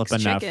to have develop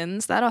 6 enough.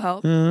 chickens. That'll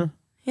help.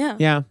 Yeah.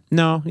 Yeah,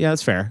 no, yeah,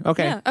 that's fair.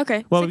 Okay. Yeah,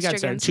 okay. Well, 6 we got to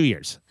start chickens. 2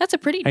 years. That's a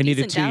pretty I need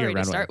a decent 2-year dowry to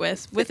runway.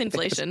 start with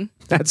inflation.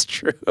 That's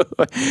true.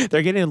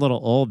 They're getting a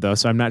little old though,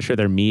 so I'm not sure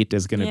their meat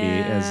is going to be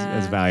as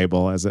Yeah.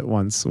 valuable as it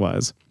once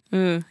was.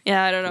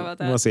 Yeah, I don't know about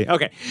that. We'll see.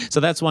 Okay, so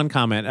that's one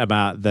comment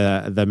about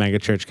the mega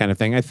church kind of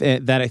thing. I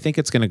think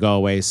it's going to go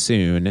away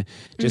soon,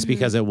 just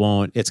because it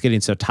won't. It's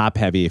getting so top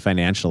heavy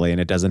financially, and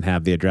it doesn't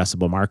have the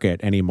addressable market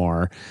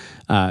anymore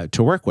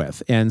to work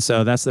with. And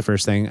so that's the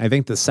first thing. I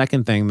think the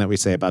second thing that we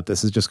say about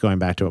this is just going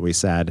back to what we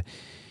said.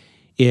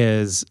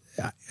 Is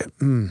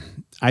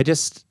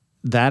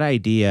that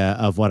idea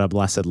of what a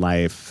blessed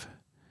life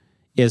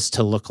is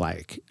to look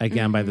like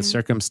again by the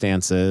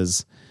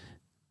circumstances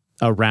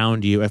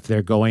around you, if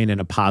they're going in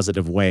a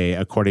positive way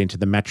according to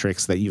the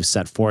metrics that you've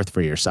set forth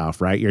for yourself,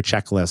 right? Your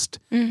checklist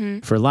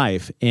for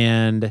life.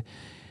 And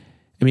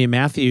I mean,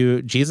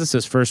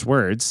 Jesus' first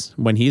words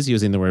when he's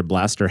using the word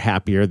blessed or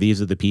happier, these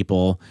are the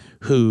people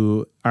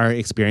who are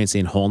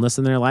experiencing wholeness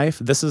in their life.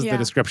 This is the Yeah.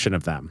 description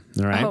of them.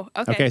 All right. Oh,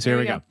 okay. So here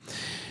we go.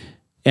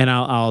 And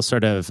I'll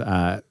sort of,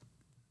 I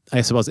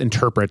suppose,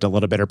 interpret a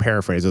little bit or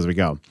paraphrase as we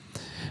go.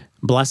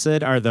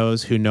 Blessed are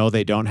those who know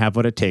they don't have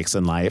what it takes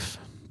in life,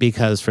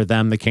 because for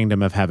them the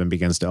kingdom of heaven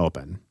begins to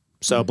open.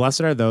 So blessed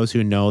are those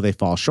who know they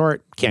fall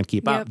short, can't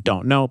keep up, Yep.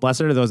 don't know.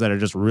 Blessed are those that are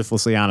just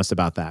ruthlessly honest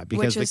about that,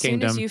 because Which, the as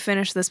kingdom. soon as you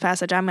finish this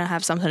passage, I'm going to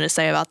have something to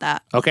say about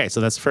that. Okay, so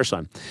that's the first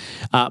one.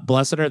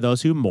 Blessed are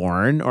those who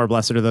mourn, or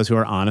blessed are those who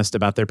are honest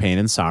about their pain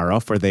and sorrow,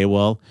 for they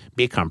will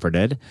be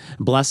comforted.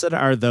 Blessed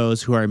are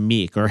those who are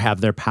meek, or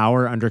have their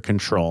power under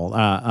control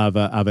of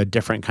a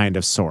different kind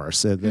of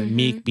source. The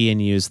meek being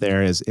used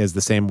there is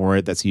the same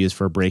word that's used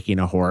for breaking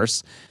a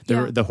horse.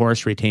 The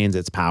horse retains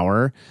its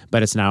power,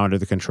 but it's now under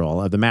the control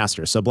of the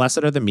master. So blessed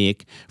are the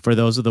meek, for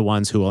those are the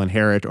ones who will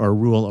inherit or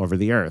rule over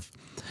the earth.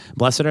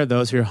 Blessed are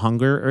those who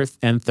hunger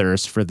and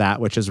thirst for that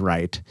which is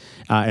right,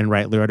 and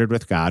rightly ordered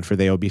with God, for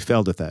they will be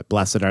filled with it.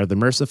 Blessed are the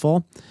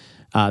merciful.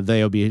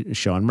 They will be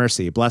shown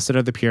mercy. Blessed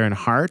are the pure in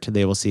heart.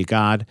 They will see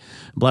God.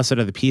 Blessed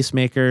are the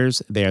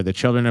peacemakers. They are the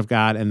children of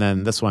God. And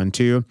then this one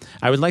too.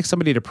 I would like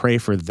somebody to pray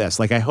for this.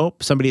 Like, I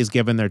hope somebody has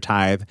given their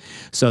tithe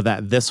so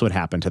that this would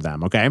happen to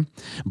them. Okay.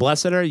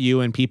 Blessed are you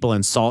when people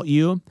insult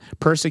you,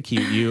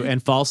 persecute you,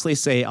 and falsely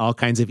say all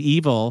kinds of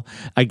evil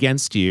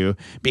against you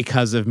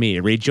because of me.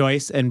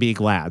 Rejoice and be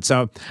glad.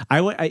 So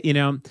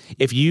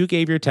if you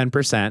gave your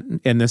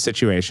 10% in this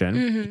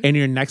situation and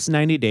your next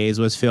 90 days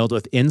was filled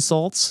with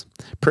insults,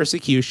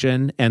 persecution,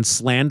 and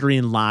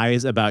slandering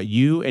lies about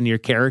you and your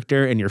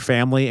character and your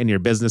family and your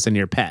business and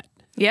your pet.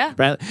 Yeah.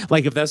 Right?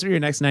 Like, if those are your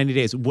next 90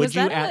 days, would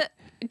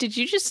Did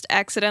you just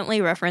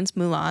accidentally reference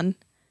Mulan?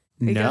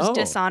 It No. goes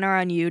dishonor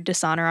on you,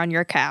 dishonor on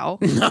your cow.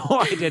 No,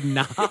 I did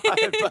not.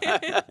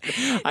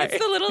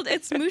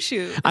 It's Mushu.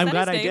 Is I'm that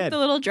glad his I name? did. The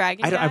little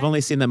dragon guy? I've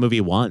only seen that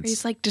movie once.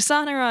 He's like,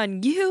 dishonor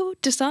on you,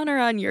 dishonor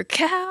on your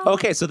cow.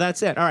 Okay, so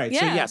that's it. All right.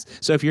 So Yeah. yes.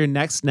 So if your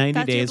next 90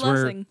 That's your days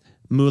were blessing.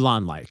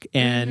 Mulan-like,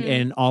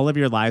 and all of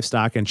your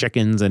livestock and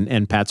chickens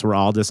and pets were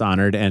all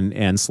dishonored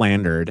and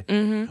slandered,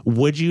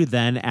 would you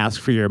then ask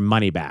for your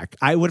money back?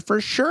 I would, for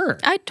sure.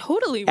 I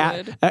totally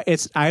would.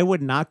 I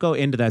would not go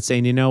into that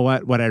saying, you know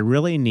what I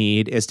really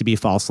need is to be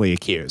falsely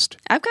accused.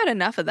 I've got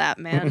enough of that,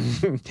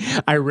 man.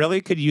 I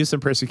really could use some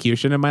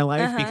persecution in my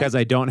life because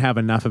I don't have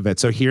enough of it.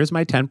 So here's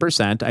my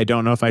 10%. I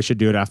don't know if I should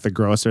do it off the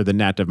gross or the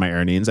net of my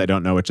earnings. I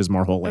don't know which is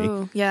more holy.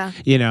 Oh, yeah.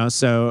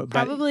 So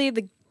Probably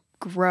the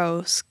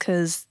gross,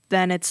 because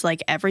then it's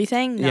like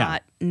everything, Yeah.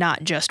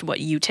 not just what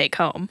you take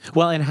home.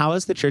 Well, and how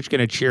is the church going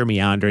to cheer me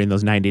on during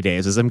those 90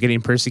 days as I'm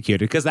getting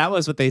persecuted? Because that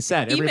was what they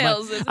said. Every Emails,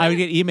 month, isn't I would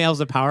it? get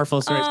emails of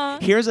powerful stories.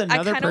 Here's I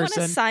another kind of want to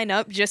person. sign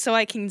up just so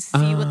I can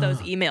see what those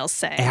emails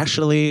say.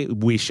 Actually,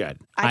 we should.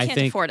 I can't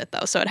think, afford it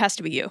though, so it has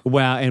to be you.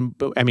 Well, and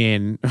I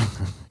mean,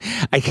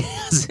 I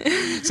guess,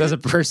 so as a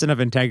person of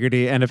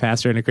integrity and a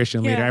pastor and a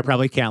Christian leader, Yeah. I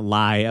probably can't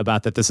lie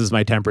about that this is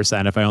my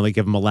 10% if I only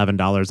give them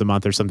 $11 a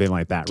month or something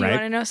like that, Do you right?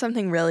 want to know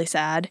something really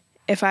sad?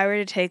 If I were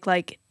to take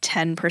like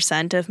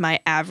 10% of my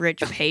average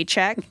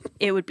paycheck,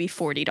 it would be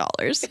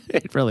 $40.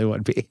 It really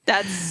would be.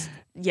 That's,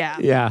 yeah.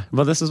 Yeah.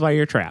 Well, this is why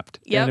you're trapped.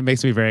 Yep. And it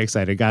makes me very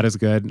excited. God is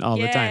good all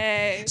the time.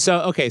 Yay. So,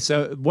 okay.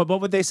 So what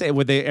would they say?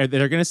 They're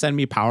going to send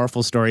me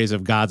powerful stories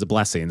of God's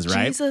blessings,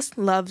 right? Jesus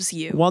loves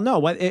you. Well, no.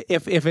 What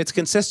if it's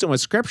consistent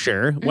with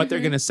Scripture? What they're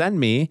going to send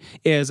me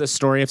is a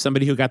story of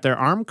somebody who got their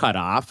arm cut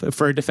off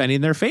for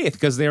defending their faith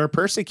because they were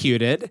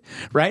persecuted.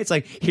 Right? It's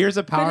like here's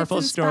a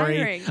powerful story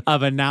inspiring.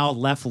 of a now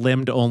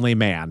left-limbed only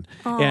man,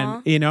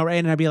 and right.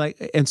 And I'd be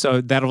like, and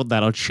so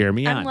that'll cheer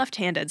me I'm on.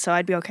 left-handed, so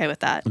I'd be okay with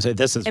that. So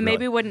this is It really,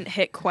 maybe wouldn't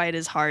hit quite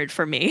as hard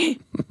for me.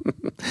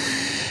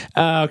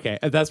 okay.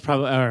 That's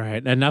probably all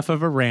right. Enough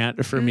of a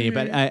rant for me,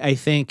 but I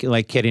think,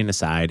 like, kidding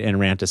aside and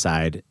rant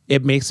aside,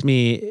 it makes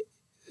me.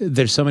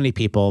 There's so many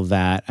people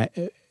that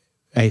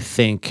I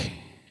think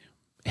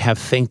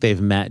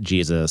they've met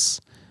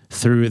Jesus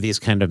through these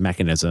kind of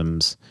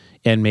mechanisms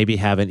and maybe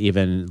haven't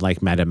even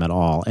like met him at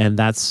all. And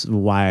that's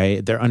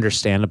why they're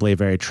understandably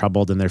very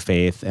troubled in their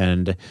faith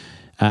and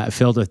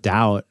filled with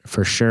doubt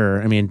for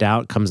sure. I mean,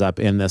 doubt comes up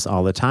in this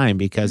all the time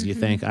because you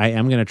think, I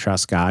am going to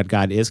trust God.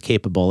 God is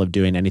capable of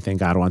doing anything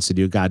God wants to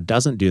do. God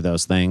doesn't do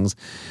those things.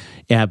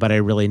 Yeah, but I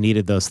really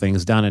needed those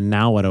things done. And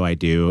now what do I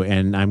do?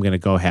 And I'm going to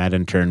go ahead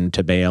and turn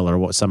to Baal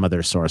or some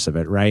other source of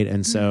it, right?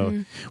 And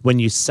so when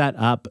you set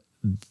up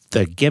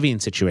the giving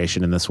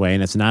situation in this way,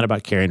 and it's not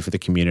about caring for the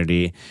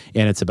community,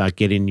 and it's about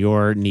getting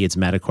your needs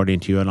met according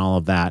to you and all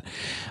of that,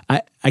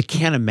 I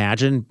can't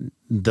imagine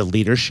the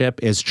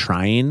leadership is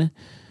trying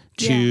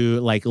to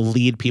like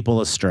lead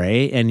people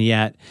astray. And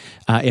yet,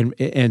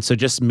 and so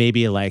just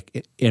maybe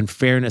like in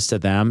fairness to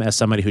them as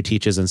somebody who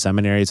teaches in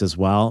seminaries as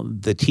well,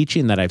 the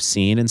teaching that I've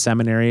seen in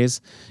seminaries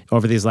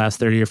over these last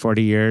 30 or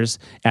 40 years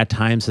at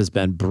times has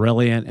been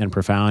brilliant and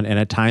profound. And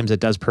at times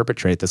it does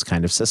perpetrate this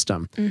kind of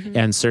system.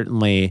 And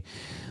certainly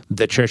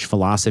the church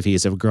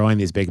philosophies of growing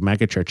these big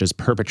mega churches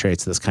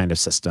perpetrates this kind of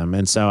system.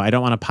 And so I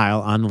don't want to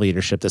pile on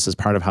leadership. This is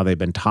part of how they've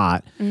been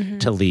taught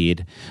to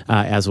lead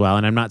as well.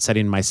 And I'm not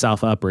setting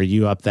myself up or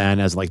you up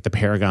then as like the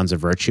paragons of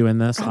virtue in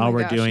this. All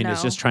we're doing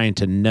is just trying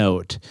to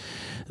note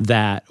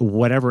that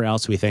whatever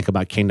else we think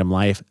about kingdom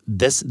life,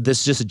 this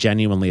just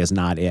genuinely is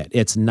not it.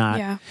 It's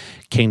not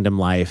kingdom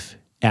life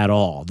at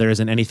all. There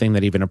isn't anything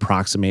that even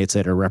approximates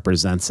it or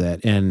represents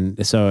it.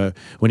 And so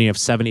when you have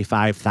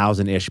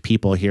 75,000-ish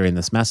people hearing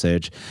this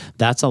message,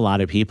 that's a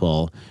lot of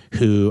people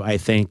who I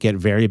think get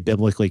very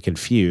biblically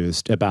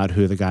confused about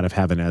who the God of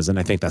heaven is. And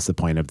I think that's the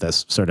point of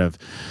this sort of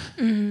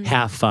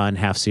half fun,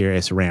 half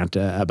serious rant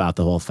about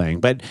the whole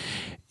thing. But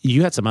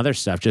you had some other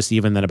stuff, just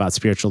even then about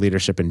spiritual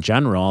leadership in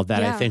general,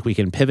 that I think we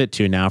can pivot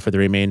to now for the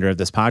remainder of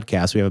this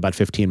podcast. We have about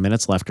 15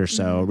 minutes left or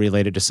so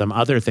related to some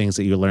other things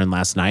that you learned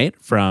last night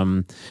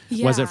from,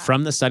 was it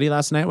from the study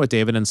last night with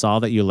David and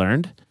Saul that you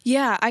learned?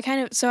 Yeah, I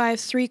have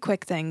 3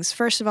 quick things.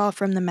 First of all,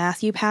 from the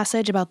Matthew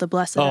passage about the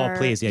blessed are... Oh,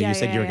 please. Yeah, you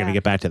said you were going to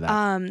get back to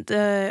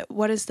that.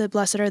 What is the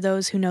blessed are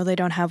those who know they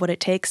don't have what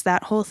it takes,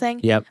 that whole thing?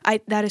 Yep.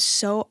 That is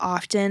so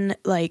often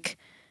like...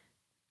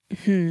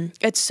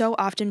 It's so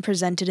often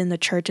presented in the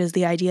church as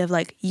the idea of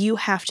like, you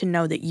have to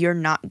know that you're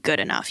not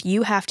good enough.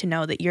 You have to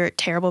know that you're a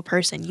terrible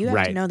person. You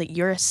have to know that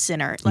you're a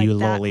sinner. Like you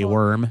lowly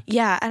worm.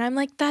 Yeah. And I'm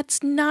like,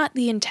 that's not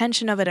the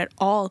intention of it at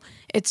all.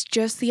 It's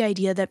just the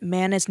idea that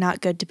man is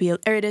not good to be, or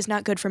it is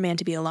not good for man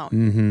to be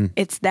alone.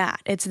 It's that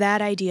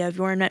idea of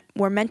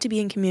we're meant to be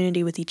in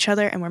community with each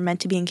other and we're meant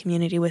to be in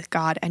community with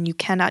God, and you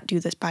cannot do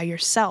this by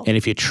yourself. And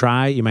if you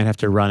try, you might have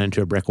to run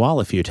into a brick wall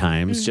a few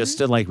times just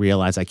to like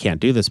realize I can't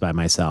do this by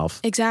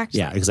myself. Exactly.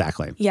 Yeah,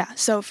 exactly. Yeah.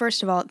 So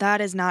first of all, that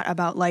is not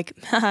about like,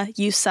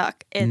 you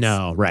suck. It's,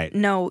 no, right.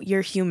 No,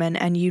 you're human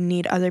and you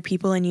need other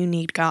people and you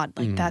need God.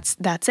 Like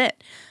that's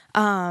it.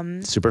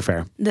 Super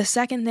fair. The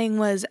second thing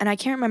was, and I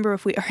can't remember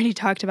if we already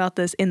talked about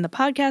this in the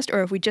podcast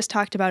or if we just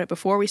talked about it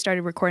before we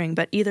started recording,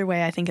 but either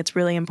way, I think it's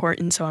really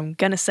important. So I'm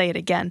going to say it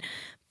again.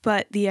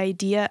 But the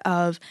idea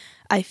of,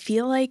 I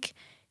feel like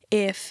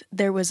if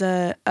there was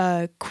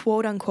a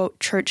quote unquote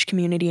church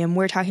community, and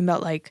we're talking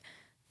about like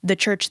the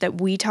church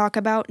that we talk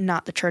about,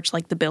 not the church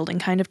like the building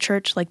kind of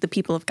church, like the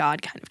people of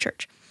God kind of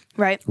church,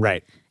 right?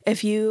 Right.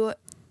 If you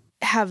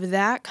have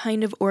that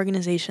kind of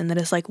organization that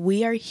is like,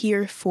 we are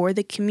here for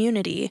the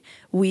community,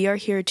 we are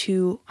here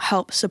to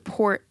help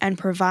support and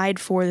provide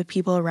for the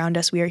people around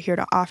us, we are here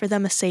to offer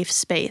them a safe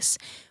space.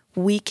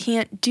 We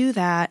can't do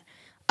that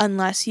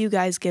unless you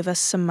guys give us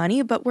some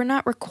money, but we're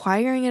not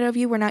requiring it of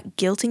you. We're not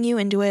guilting you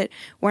into it.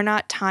 We're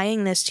not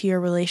tying this to your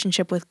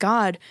relationship with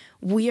God.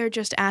 We are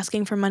just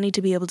asking for money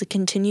to be able to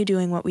continue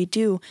doing what we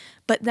do.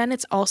 But then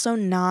it's also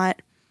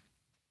not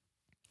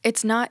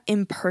it's not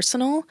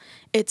impersonal.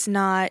 It's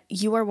not,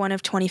 you are one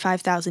of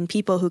 25,000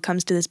 people who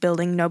comes to this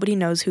building. Nobody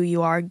knows who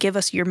you are. Give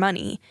us your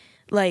money.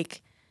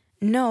 Like,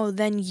 no,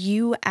 then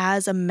you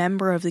as a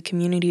member of the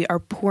community are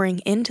pouring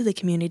into the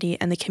community,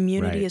 and the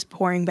community is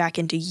pouring back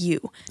into you.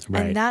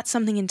 Right. And that's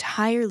something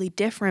entirely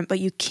different, but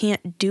you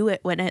can't do it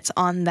when it's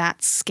on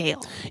that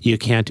scale. You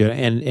can't do it.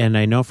 And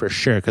I know for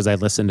sure, because I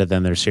listened to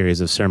them, their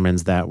series of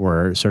sermons that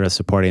were sort of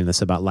supporting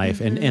this about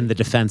life and the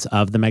defense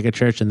of the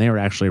megachurch, and they were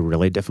actually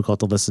really difficult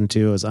to listen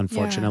to. It was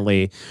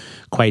unfortunately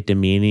quite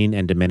demeaning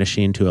and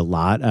diminishing to a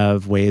lot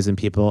of ways, and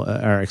people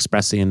are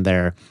expressing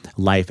their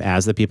life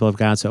as the people of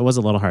God. So it was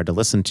a little hard to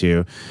listen to.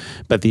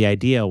 But the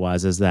idea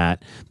is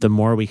that the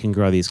more we can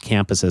grow these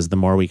campuses, the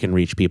more we can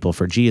reach people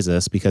for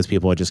Jesus, because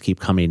people would just keep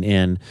coming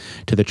in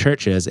to the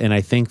churches. And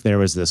I think there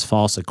was this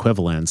false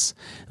equivalence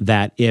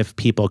that if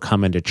people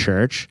come into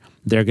church,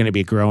 they're going to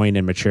be growing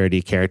in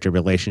maturity, character,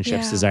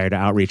 relationships, desire to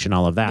outreach, and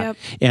all of that. Yep.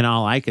 And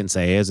all I can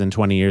say is in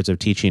 20 years of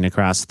teaching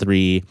across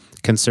 3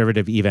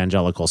 conservative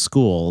evangelical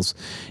schools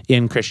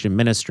in Christian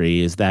ministry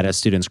is that as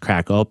students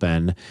crack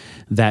open,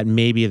 that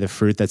maybe the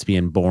fruit that's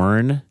being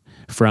born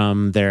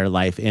from their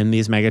life in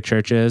these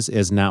megachurches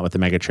is not what the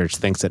megachurch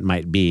thinks it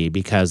might be,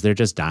 because they're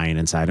just dying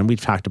inside. And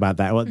we've talked about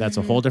that. Well, that's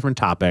a whole different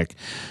topic.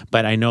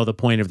 But I know the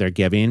point of their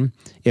giving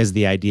is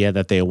the idea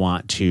that they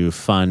want to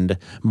fund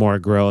more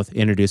growth,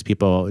 introduce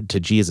people to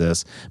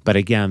Jesus. But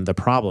again, the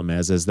problem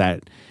is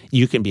that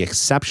you can be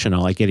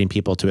exceptional at getting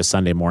people to a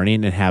Sunday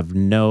morning and have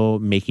no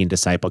making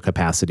disciple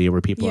capacity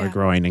where people are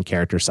growing in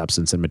character,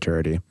 substance, and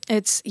maturity.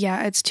 It's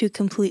 2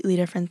 completely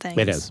different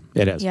things.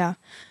 It is. Yeah.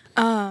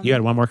 You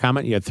had one more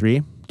comment? You had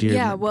 3?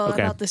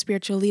 About the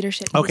spiritual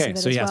leadership piece of it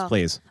so yes, well.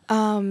 Please.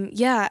 And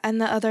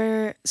the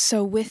other,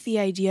 so with the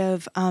idea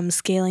of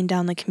scaling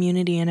down the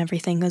community and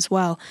everything as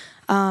well,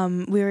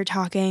 we were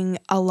talking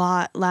a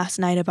lot last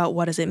night about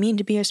what does it mean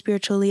to be a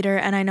spiritual leader,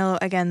 and I know,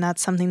 again,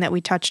 that's something that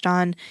we touched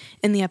on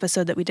in the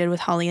episode that we did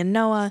with Holly and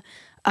Noah,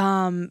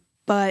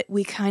 but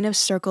we kind of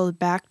circled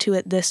back to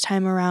it this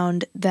time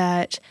around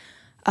that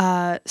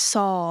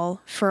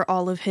Saul, for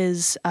all of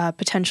his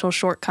potential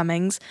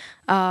shortcomings,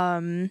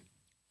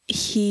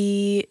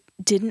 he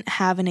didn't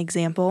have an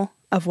example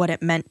of what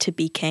it meant to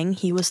be king.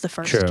 He was the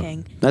first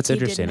king. That's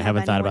interesting. I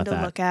haven't thought about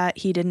that. Look at.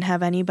 He didn't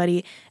have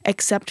anybody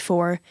except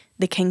for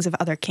the kings of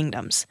other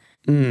kingdoms.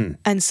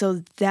 And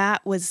so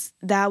that was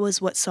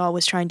what Saul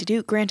was trying to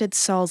do. Granted,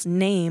 Saul's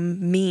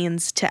name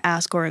means to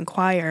ask or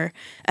inquire,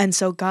 and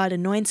so God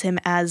anoints him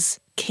as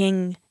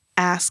king,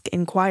 ask,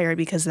 inquire,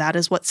 because that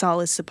is what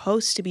Saul is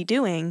supposed to be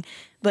doing.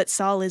 But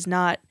Saul is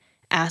not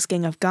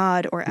asking of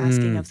God or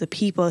asking of the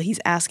people. He's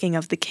asking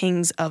of the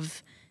kings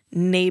of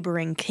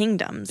neighboring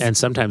kingdoms. And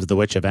sometimes the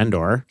witch of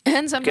Endor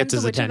gets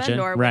his attention.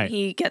 When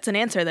he gets an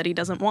answer that he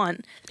doesn't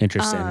want.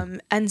 Interesting.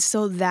 And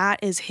so that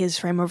is his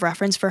frame of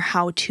reference for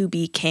how to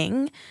be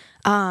king.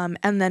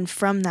 And then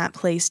from that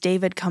place,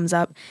 David comes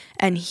up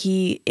and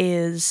he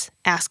is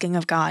asking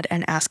of God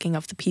and asking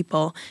of the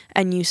people.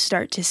 And you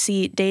start to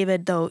see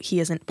David, though he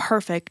isn't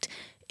perfect,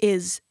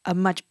 is a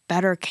much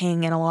better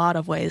king in a lot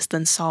of ways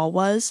than Saul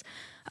was.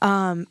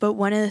 But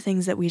one of the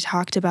things that we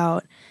talked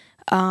about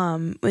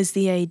was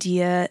the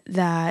idea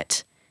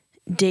that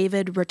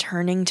David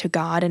returning to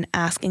God and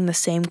asking the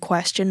same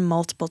question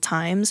multiple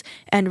times,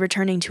 and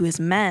returning to his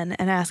men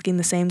and asking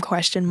the same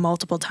question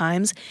multiple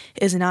times,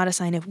 is not a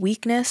sign of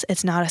weakness.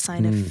 It's not a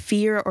sign of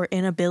fear or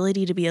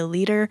inability to be a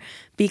leader,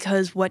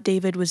 because what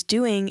David was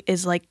doing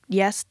is, like,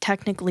 yes,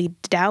 technically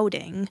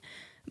doubting,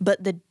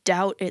 but the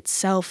doubt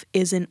itself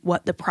isn't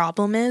what the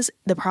problem is.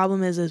 The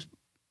problem is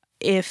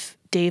if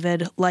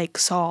David, like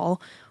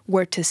Saul,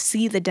 were to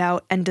see the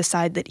doubt and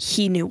decide that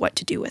he knew what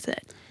to do with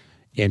it.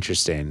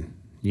 Interesting.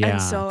 Yeah,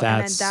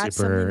 that's super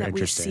something that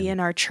we see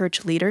in our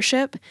church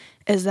leadership,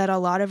 is that a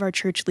lot of our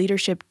church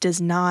leadership does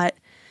not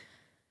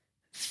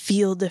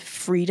feel the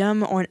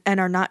freedom and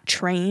are not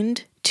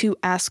trained to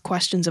ask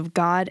questions of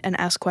God and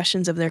ask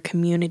questions of their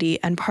community.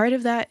 And part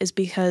of that is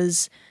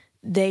because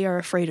they are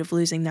afraid of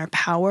losing their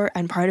power,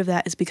 and part of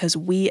that is because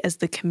we as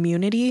the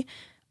community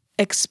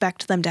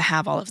expect them to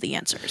have all of the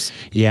answers.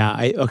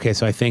 Yeah.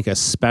 So I think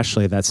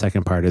especially that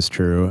second part is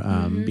true,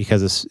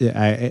 because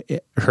I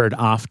heard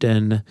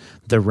often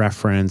the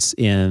reference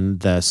in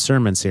the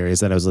sermon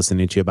series that I was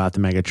listening to about the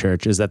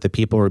megachurch is that the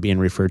people were being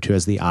referred to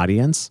as the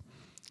audience.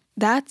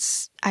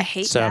 I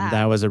hate so that.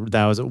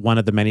 that was one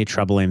of the many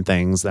troubling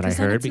things that I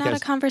heard. It's not a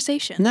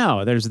conversation.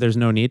 No, there's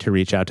no need to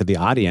reach out to the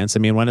audience. I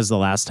mean, when is the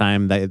last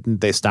time that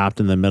they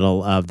stopped in the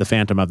middle of the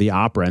Phantom of the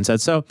Opera and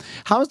said, "So,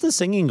 how's the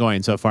singing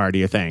going so far? Do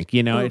you think?"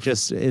 You know,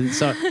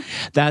 so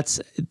that's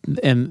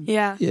and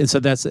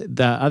so that's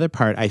the other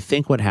part. I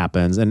think what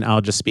happens, and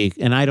I'll just speak,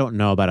 and I don't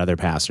know about other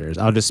pastors.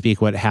 I'll just speak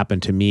what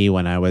happened to me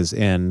when I was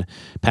in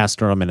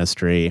pastoral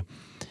ministry.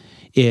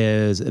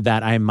 Is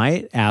that I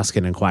might ask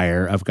and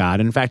inquire of God.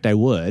 In fact, I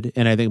would,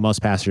 and I think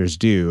most pastors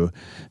do,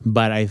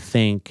 but I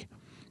think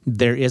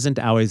there isn't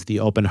always the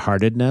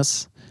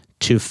open-heartedness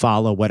to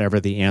follow whatever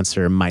the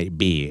answer might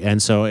be.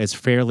 And so it's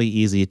fairly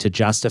easy to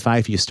justify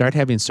if you start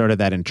having sort of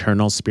that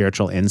internal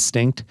spiritual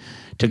instinct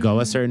to go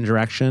a certain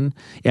direction,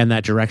 and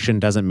that direction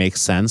doesn't make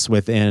sense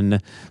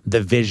within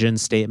the vision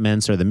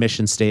statements or the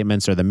mission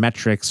statements or the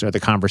metrics or the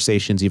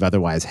conversations you've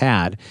otherwise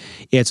had.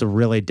 It's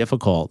really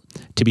difficult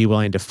to be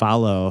willing to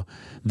follow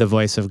the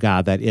voice of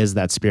God that is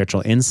that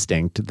spiritual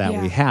instinct that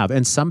we have.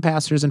 And some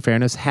pastors, in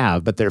fairness,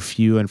 have, but they're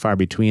few and far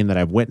between that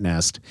I've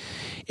witnessed.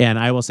 And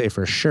I will say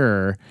for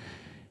sure,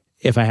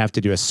 if I have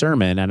to do a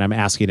sermon and I'm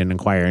asking and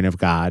inquiring of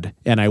God,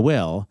 and I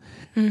will,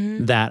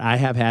 that I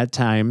have had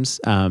times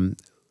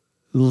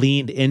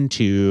leaned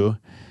into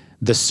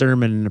the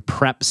sermon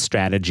prep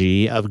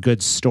strategy of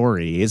good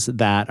stories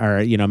that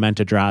are, meant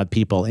to draw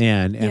people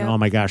in, and oh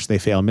my gosh, they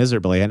fail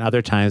miserably. And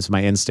other times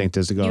my instinct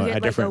is to go you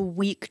get a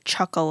weak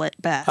chuckle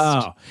at best.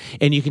 Oh,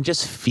 and you can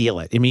just feel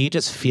it. I mean, you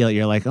just feel it.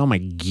 You're like, oh my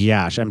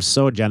gosh, I'm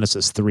so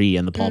Genesis 3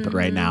 in the pulpit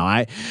right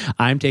now.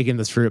 I'm taking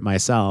this fruit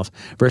myself,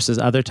 versus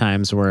other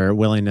times where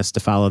willingness to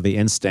follow the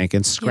instinct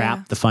and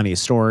scrap the funny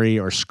story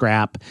or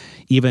scrap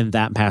even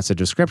that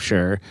passage of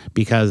scripture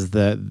because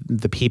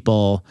the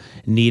people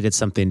needed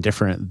something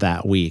different that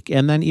week.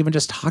 And then even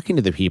just talking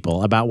to the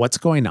people about what's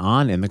going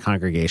on in the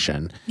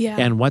congregation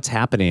and what's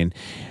happening.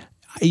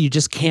 You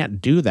just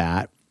can't do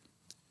that.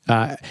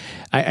 I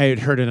had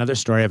heard another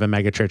story of a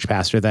megachurch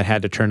pastor that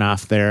had to turn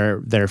off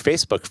their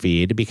Facebook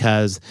feed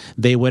because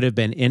they would have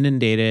been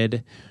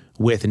inundated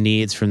with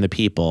needs from the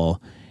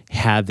people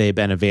had they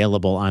been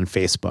available on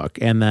Facebook.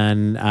 And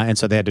then, and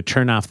so they had to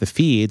turn off the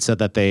feed so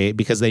that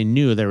because they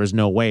knew there was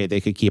no way they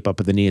could keep up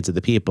with the needs of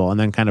the people. And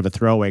then kind of a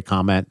throwaway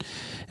comment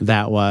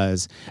that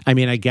was, I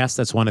mean, I guess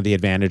that's one of the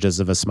advantages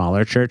of a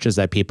smaller church is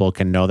that people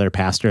can know their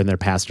pastor and their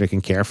pastor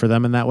can care for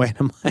them in that way. And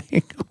I'm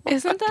like,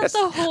 isn't that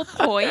the whole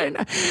point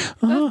of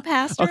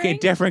pastoring? Okay, a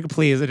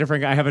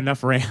different guy. I have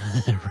enough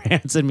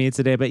rants in me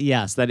today, but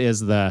yes, that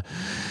is the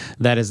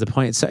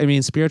point. So, I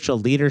mean, spiritual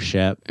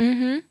leadership,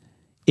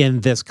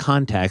 in this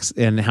context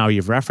and how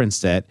you've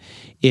referenced it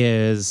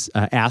is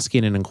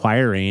asking and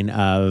inquiring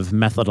of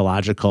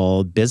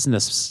methodological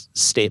business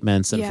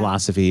statements and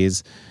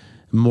philosophies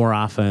more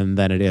often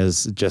than it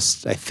is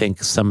just, I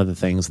think, some of the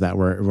things that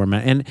were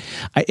meant. And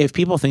if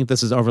people think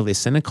this is overly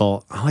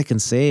cynical, all I can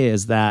say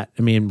is that,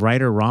 I mean,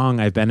 right or wrong,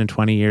 I've been in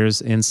 20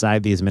 years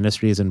inside these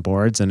ministries and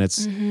boards. And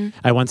it's,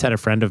 I once had a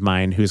friend of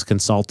mine who's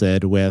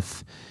consulted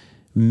with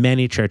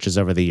many churches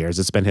over the years.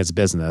 It's been his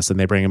business, and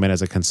they bring him in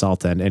as a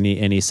consultant. And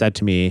he said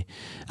to me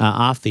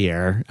off the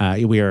air,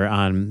 we were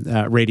on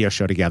a radio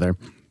show together,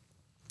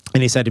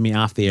 and he said to me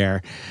off the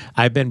air,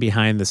 I've been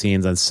behind the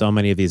scenes on so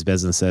many of these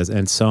businesses,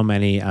 and so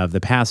many of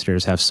the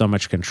pastors have so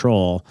much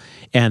control,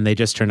 and they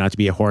just turn out to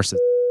be a horse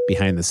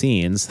behind the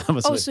scenes.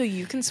 So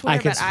you can swear,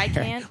 but I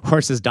can't?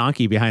 Horse's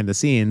donkey behind the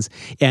scenes,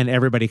 and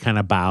everybody kind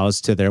of bows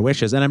to their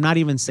wishes. And I'm not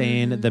even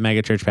saying the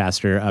megachurch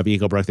pastor of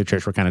Eagle Brook, the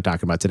church we're kind of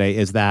talking about today,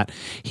 is that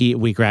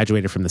we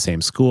graduated from the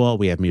same school.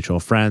 We have mutual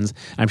friends.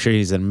 I'm sure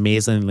he's an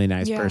amazingly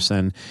nice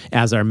person,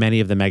 as are many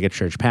of the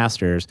megachurch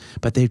pastors,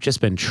 but they've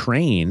just been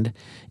trained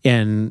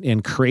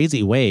in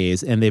crazy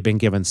ways, and they've been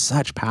given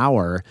such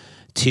power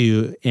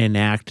to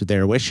enact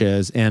their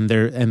wishes, and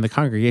the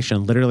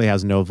congregation literally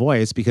has no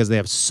voice because they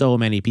have so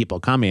many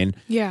people coming.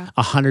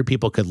 100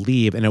 people could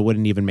leave and it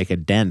wouldn't even make a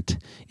dent,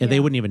 and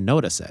they wouldn't even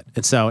notice it.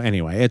 And so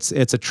anyway, it's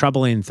a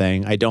troubling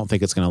thing. I don't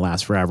think it's going to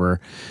last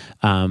forever.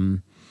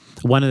 One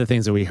of the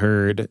things that we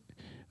heard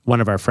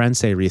one of our friends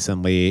say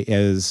recently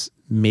is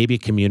maybe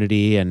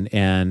community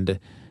and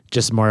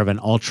just more of an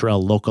ultra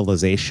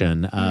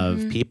localization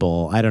of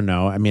people. I don't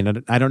know. I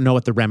mean, I don't know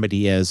what the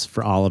remedy is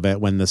for all of it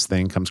when this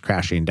thing comes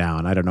crashing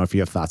down. I don't know if you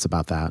have thoughts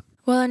about that.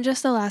 Well, and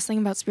just the last thing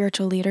about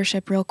spiritual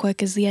leadership real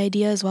quick is the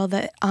idea as well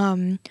that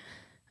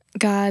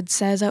God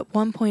says at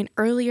one point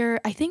earlier,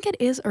 I think it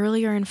is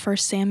earlier in 1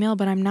 Samuel,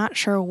 but I'm not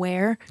sure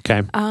where.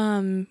 Okay.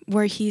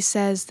 Where he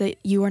says that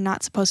you are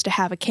not supposed to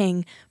have a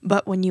king,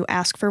 but when you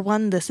ask for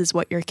one, this is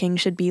what your king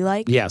should be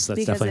like. Yes,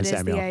 that's definitely in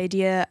Samuel. Because it is the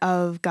idea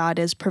of God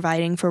is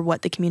providing for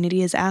what the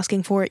community is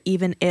asking for,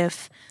 even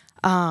if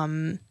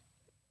he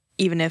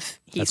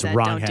that's said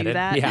wrong-headed. Don't do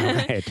that.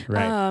 Yeah,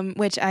 right.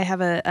 Which I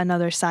have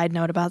another side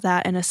note about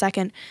that in a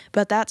second.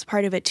 But that's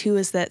part of it too,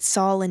 is that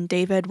Saul and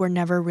David were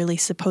never really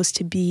supposed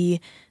to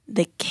be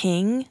the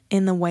king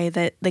in the way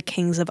that the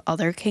kings of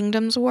other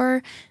kingdoms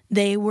were.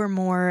 They were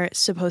more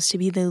supposed to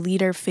be the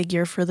leader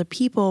figure for the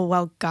people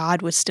while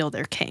God was still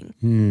their king.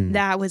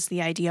 That was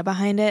the idea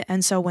behind it.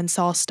 And so when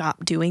Saul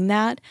stopped doing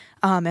that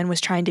and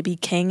was trying to be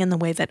king in the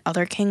way that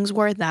other kings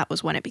were, that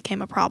was when it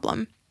became a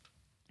problem.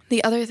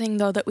 The other thing,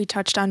 though, that we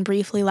touched on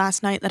briefly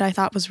last night that I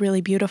thought was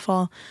really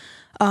beautiful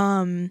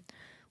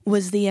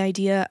was the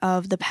idea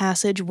of the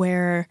passage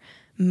where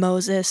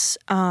Moses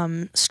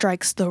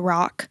strikes the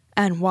rock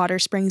and water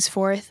springs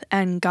forth,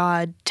 and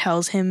God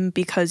tells him,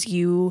 because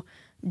you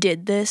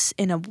did this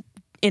in a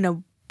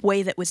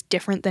way that was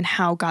different than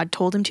how God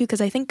told him to,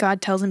 because I think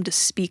God tells him to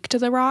speak to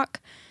the rock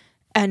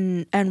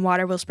and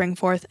water will spring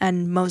forth,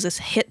 and Moses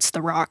hits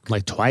the rock.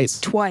 Like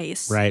twice.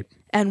 Twice. Right.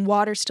 And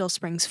water still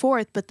springs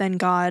forth, but then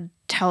God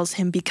tells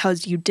him,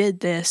 because you did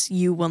this,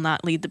 you will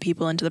not lead the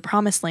people into the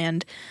promised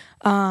land.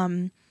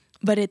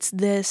 But it's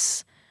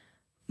this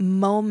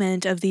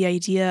moment of the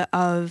idea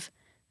of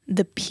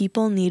the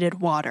people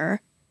needed water.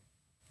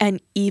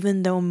 And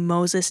even though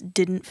Moses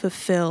didn't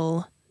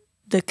fulfill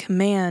the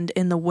command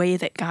in the way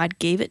that God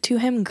gave it to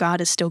him,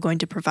 God is still going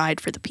to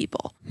provide for the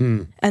people.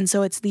 And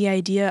so it's the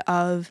idea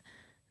of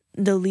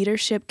the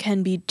leadership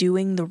can be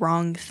doing the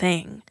wrong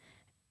thing,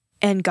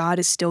 and God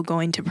is still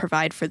going to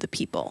provide for the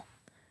people,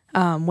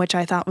 which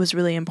I thought was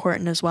really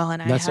important as well.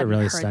 And That's I hadn't a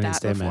really heard stunning that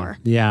statement. before.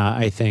 Yeah,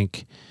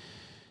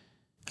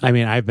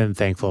 I've been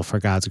thankful for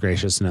God's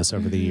graciousness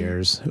over the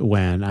years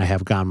when I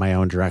have gone my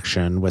own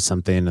direction with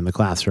something in the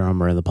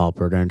classroom or in the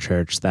pulpit or in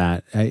church,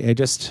 that I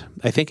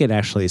think it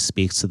actually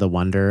speaks to the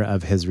wonder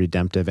of his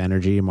redemptive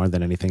energy more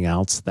than anything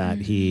else, that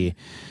he,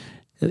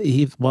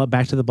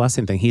 back to the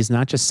blessing thing, he's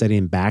not just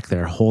sitting back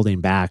there holding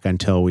back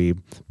until we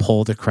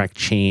pull the correct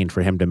chain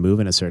for him to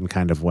move in a certain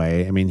kind of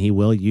way. I mean, he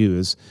will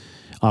use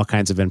all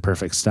kinds of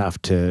imperfect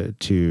stuff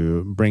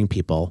to bring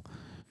people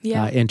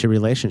into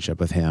relationship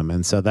with him.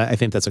 And so I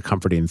think that's a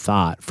comforting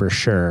thought for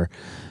sure,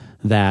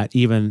 that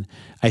even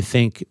I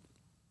think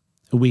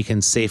we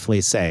can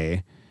safely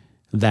say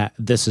that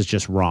this is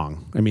just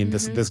wrong. I mean,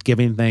 this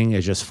giving thing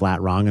is just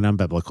flat wrong and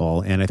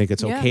unbiblical. And I think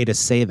it's okay to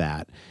say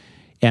that.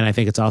 And I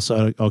think it's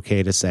also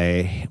okay to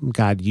say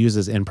God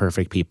uses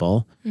imperfect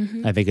people.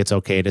 I think it's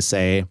okay to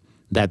say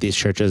that these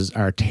churches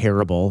are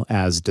terrible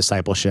as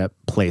discipleship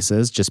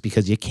places just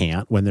because you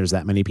can't when there's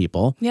that many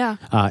people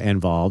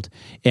involved.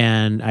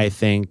 And I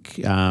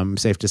think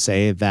safe to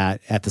say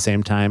that at the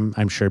same time,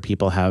 I'm sure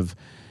people have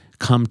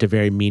come to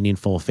very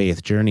meaningful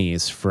faith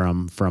journeys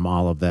from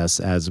all of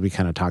this as we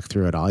kind of talk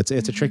through it all. It's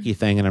a tricky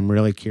thing, and I'm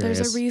really curious.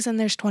 There's a reason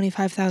there's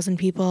 25,000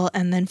 people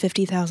and then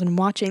 50,000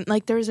 watching.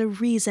 Like, there's a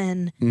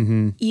reason,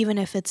 even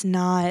if it's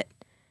not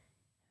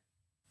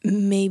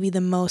maybe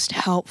the most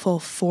helpful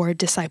for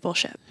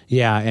discipleship.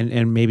 Yeah,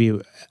 and maybe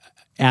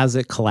as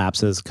it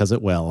collapses, because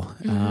it will,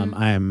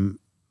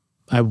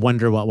 I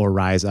wonder what will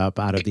rise up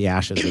out of the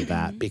ashes of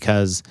that,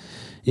 because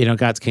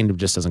God's kingdom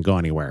just doesn't go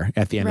anywhere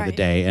at the end of the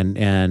day,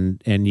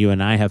 and you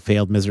and I have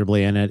failed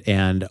miserably in it,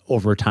 and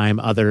over time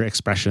other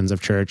expressions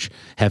of church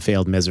have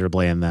failed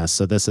miserably in this.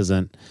 So this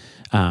isn't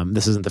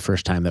the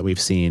first time that we've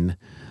seen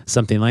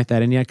something like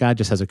that, and yet God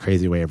just has a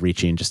crazy way of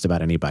reaching just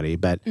about anybody.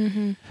 But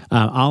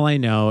all I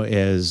know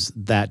is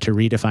that to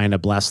redefine a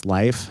blessed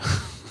life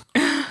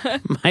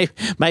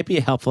might be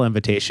a helpful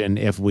invitation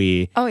if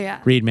we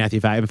read Matthew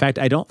 5. In fact,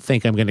 I don't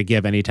think I'm going to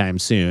give anytime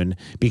soon,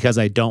 because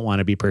I don't want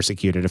to be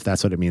persecuted if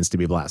that's what it means to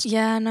be blessed.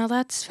 Yeah, no,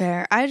 that's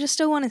fair. I just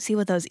still want to see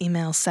what those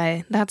emails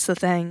say. That's the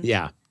thing.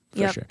 Yeah.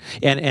 For sure.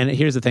 And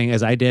here's the thing,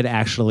 is I did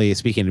actually,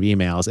 speaking of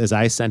emails, is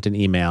I sent an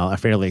email, a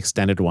fairly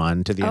extended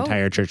one, to the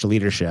entire church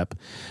leadership,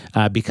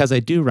 because I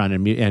do run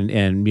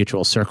in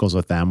mutual circles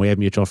with them. We have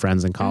mutual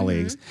friends and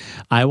colleagues.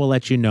 I will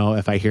let you know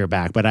if I hear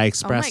back, but I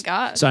expressed, oh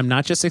my gosh. So I'm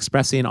not just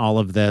expressing all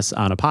of this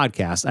on a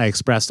podcast. I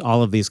expressed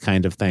all of these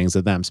kind of things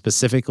to them,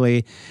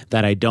 specifically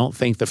that I don't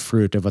think the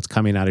fruit of what's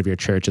coming out of your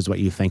church is what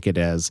you think it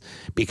is,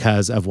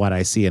 because of what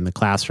I see in the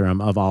classroom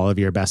of all of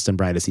your best and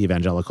brightest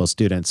evangelical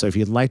students. So if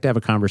you'd like to have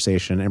a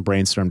conversation and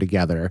brainstorm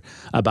together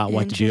about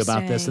what to do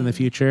about this in the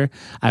future,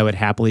 I would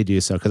happily do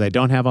so, because I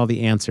don't have all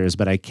the answers,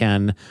 but I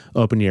can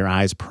open your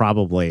eyes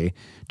probably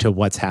to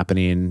what's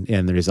happening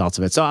in the results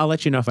of it. So I'll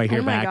let you know if I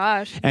hear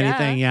back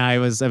anything. Yeah, I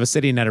was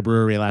sitting at a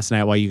brewery last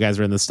night while you guys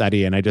were in the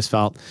study, and I just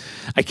felt,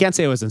 I can't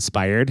say I was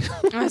inspired,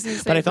 but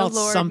I felt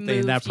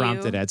something that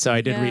prompted it. So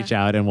I did reach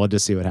out, and we'll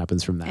just see what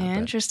happens from that.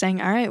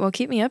 Interesting. All right. Well,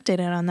 keep me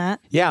updated on that.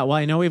 Yeah. Well,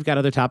 I know we've got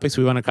other topics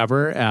we want to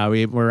cover.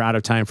 We're out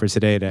of time for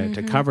today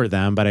to cover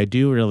them, but I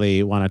do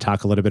really want to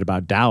talk a little bit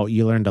about doubt.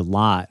 You learned a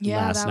lot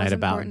last night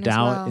about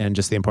doubt and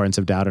just the importance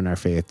of doubt in our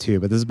faith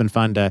too. But this has been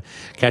fun to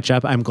catch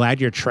up. I'm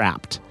glad you're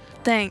trapped.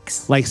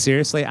 Thanks. Like,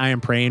 seriously, I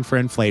am praying for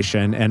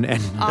inflation and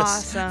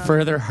awesome.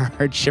 further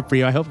hardship for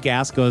you. I hope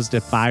gas goes to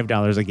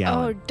 $5 a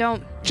gallon. Oh,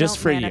 don't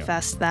for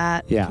manifest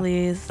that,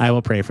 please. I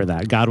will pray for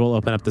that. God will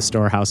open up the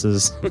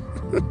storehouses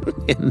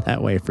in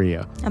that way for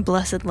you. A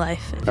blessed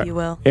life, if you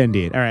will.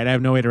 Indeed. All right, I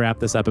have no way to wrap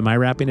this up. Am I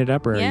wrapping it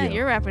up, or are you? Yeah,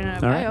 you're wrapping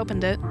it up. I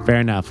opened it. Fair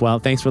enough. Well,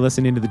 thanks for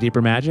listening to The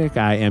Deeper Magic.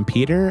 I am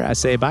Peter. I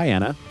say bye,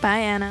 Anna. Bye,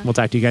 Anna. We'll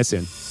talk to you guys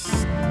soon.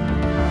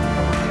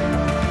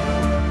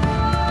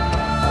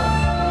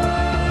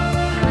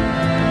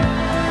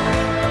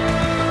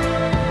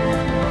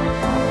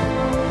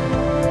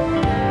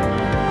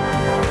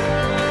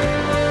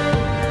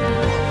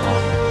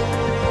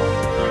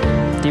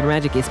 Deeper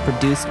Magic is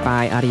produced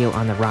by Audio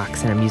on the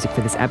Rocks, and our music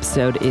for this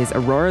episode is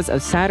Auroras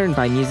of Saturn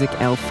by Music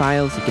L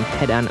Files. You can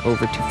head on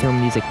over to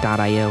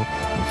filmmusic.io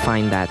and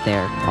find that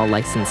there, all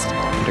licensed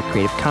under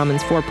Creative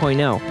Commons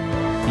 4.0,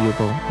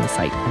 viewable on the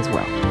site as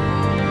well.